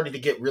people are starting to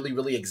get really,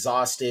 really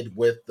exhausted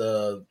with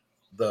the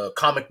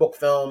comic book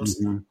films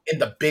and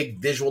the big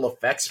visual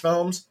effects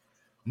films,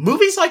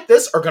 movies like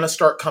this are going to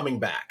start coming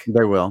back.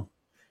 They will.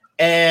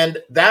 And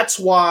that's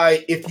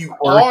why if you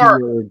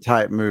are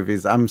type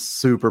movies, I'm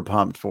super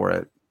pumped for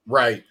it.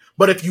 Right.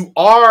 But if you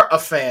are a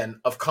fan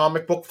of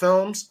comic book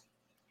films,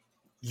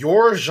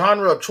 your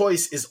genre of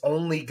choice is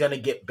only going to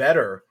get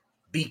better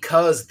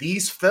because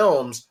these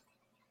films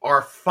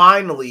we're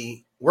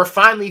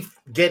finally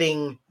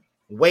getting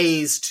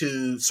ways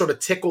to sort of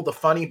tickle the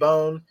funny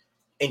bone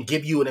and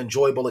give you an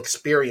enjoyable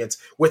experience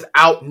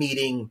without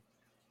needing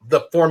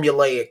the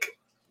formulaic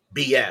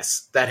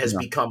BS that has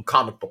become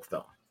comic book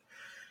film.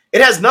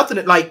 It has nothing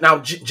to, now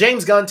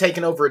James Gunn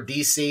taking over at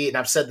DC, and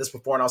I've said this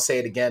before and I'll say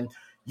it again.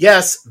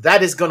 Yes,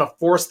 that is going to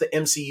force the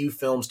MCU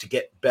films to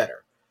get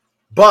better.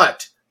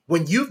 But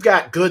when you've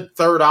got good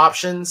third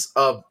options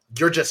of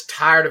you're just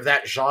tired of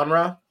that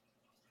genre,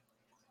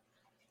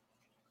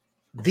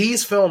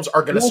 these films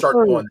are going to start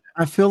going.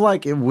 I feel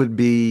like it would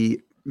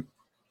be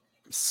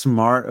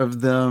smart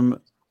of them.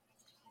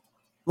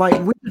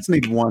 We just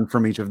need one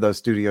from each of those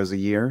studios a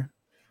year.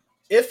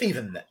 If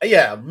even that.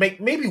 Yeah,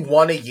 maybe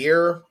one a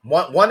year.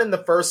 One in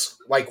the first,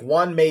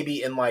 one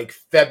maybe in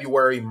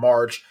February,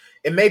 March,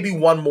 and maybe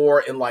one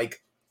more in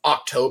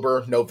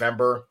October,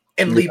 November,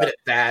 and leave it at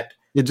that.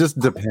 It just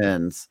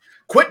depends.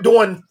 Quit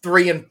doing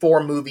 3 and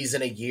 4 movies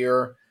in a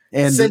year.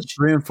 And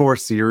 3 and 4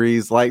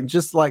 series,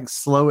 just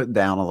slow it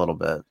down a little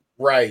bit.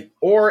 Right.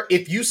 Or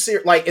if you see,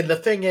 and the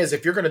thing is,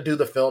 if you're going to do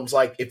the films,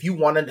 if you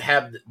want to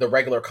have the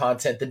regular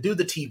content, then do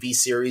the TV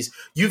series.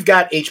 You've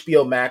got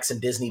HBO Max and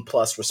Disney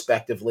Plus,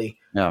 respectively.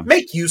 Yeah.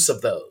 Make use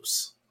of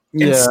those.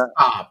 And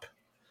stop.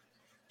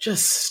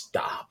 Just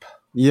stop.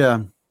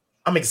 Yeah.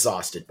 I'm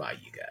exhausted by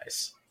you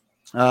guys.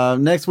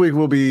 Next week,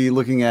 we'll be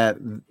looking at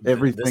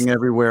Everything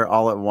Everywhere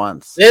All at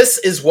Once. This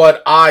is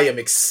what I am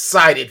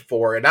excited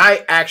for. And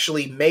I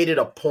actually made it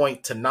a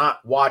point to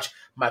not watch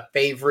my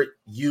favorite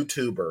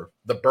YouTuber,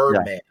 the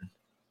Birdman,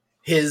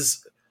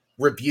 his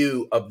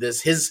review of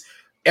this, his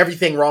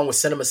Everything Wrong with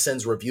Cinema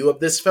Sins review of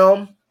this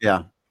film.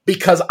 Yeah.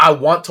 Because I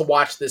want to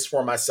watch this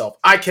for myself.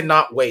 I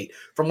cannot wait.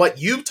 From what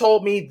you've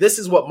told me, this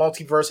is what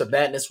Multiverse of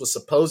Madness was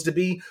supposed to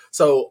be.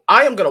 So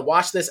I am going to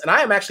watch this, and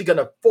I am actually going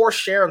to force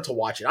Sharon to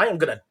watch it. I am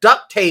going to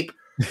duct tape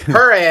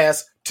her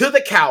ass to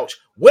the couch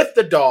with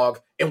the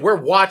dog, and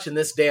we're watching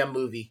this damn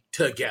movie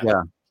together.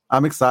 Yeah,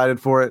 I'm excited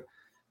for it.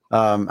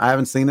 I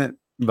haven't seen it,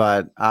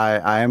 but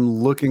I am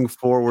looking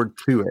forward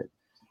to it.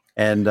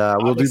 And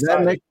we'll do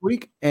that next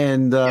week.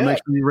 And make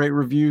sure you rate,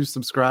 review,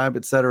 subscribe,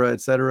 et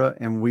cetera,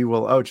 and we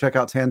will check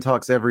out Tan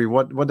Talks every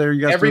what day are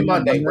you guys every doing?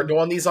 Monday. We're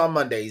doing these on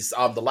Mondays.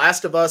 The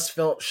Last of Us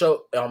film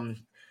show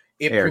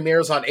it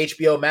premieres on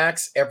HBO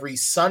Max every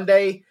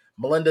Sunday.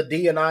 Melinda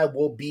D and I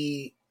will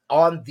be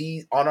on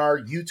our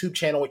YouTube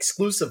channel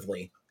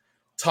exclusively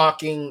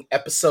talking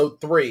episode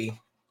 3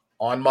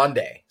 on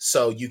Monday.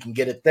 So you can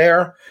get it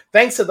there.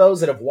 Thanks to those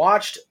that have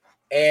watched.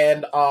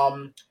 And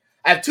I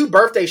have 2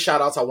 birthday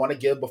shout outs I want to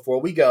give before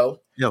we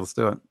go. Yeah, let's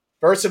do it.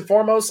 First and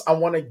foremost, I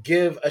want to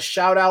give a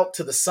shout out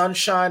to the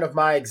sunshine of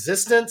my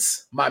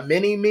existence, my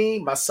mini-me,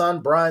 my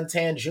son, Brian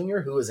Tan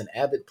Jr., who is an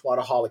avid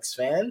Plotaholics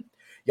fan.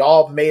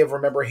 Y'all may have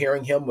remember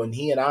hearing him when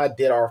he and I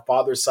did our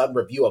father-son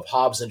review of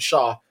Hobbs and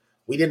Shaw.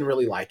 We didn't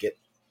really like it.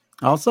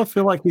 I also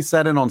feel like he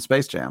sat in on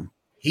Space Jam.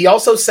 He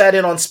also sat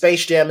in on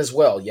Space Jam as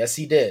well. Yes,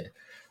 he did.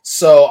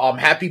 So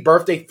happy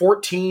birthday,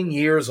 14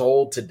 years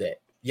old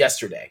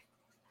yesterday.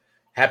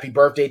 Happy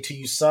birthday to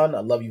you, son.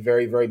 I love you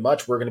very, very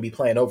much. We're going to be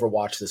playing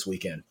Overwatch this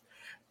weekend.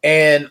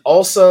 And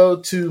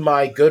also to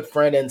my good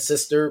friend and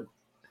sister,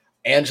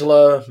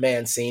 Angela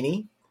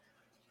Mancini,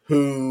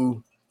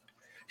 who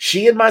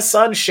she and my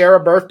son share a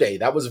birthday.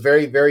 That was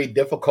very, very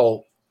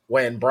difficult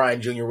when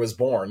Brian Jr. was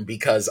born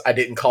because I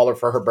didn't call her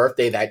for her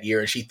birthday that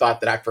year and she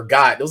thought that I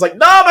forgot. It was like,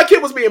 no, my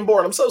kid was being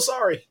born. I'm so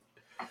sorry.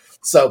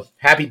 So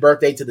happy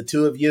birthday to the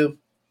 2 of you.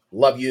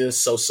 Love you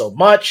so, so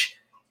much.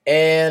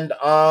 And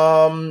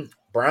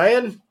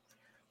Brian,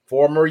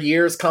 4 more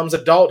years comes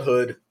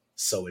adulthood.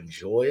 So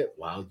enjoy it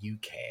while you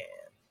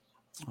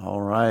can.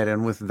 All right.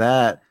 And with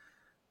that,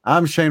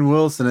 I'm Shane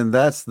Wilson, and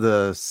that's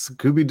the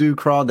Scooby-Doo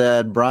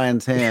Crawdad, Brian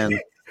Tan.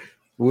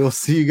 We'll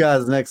see you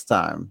guys next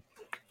time.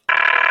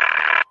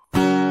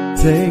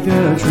 Take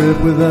a trip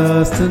with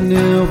us to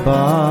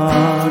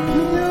Nilbog.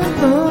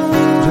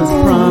 Just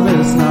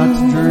promise not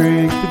to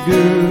drink the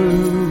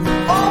goo.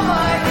 Oh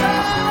my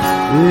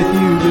God! If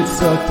you get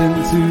sucked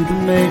into the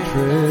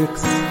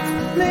Matrix,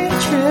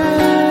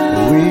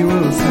 we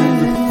will send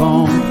a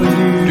phone for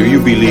you. Do you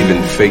believe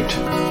in fate?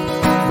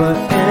 But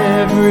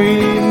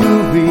every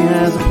movie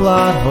has a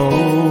plot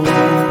hole,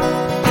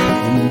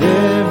 and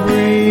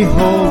every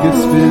hole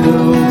gets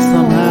filled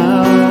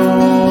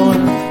somehow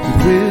with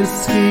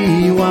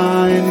whiskey,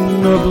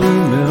 wine, or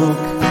blue milk.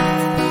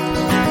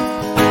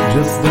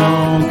 Just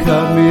don't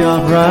cut me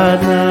off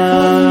right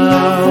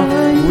now.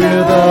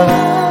 We're the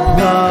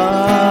Plotaholics,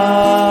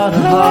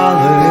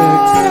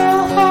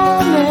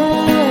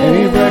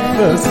 a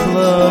breakfast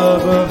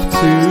club of 2.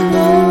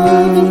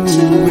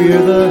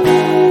 We're the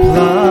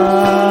Plotaholics,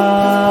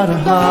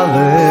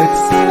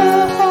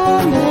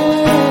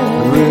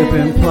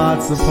 ripping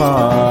plots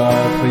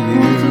apart for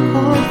you.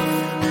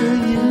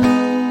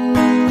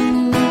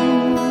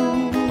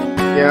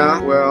 Yeah,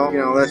 well,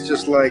 that's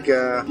just like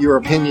your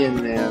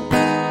opinion, man.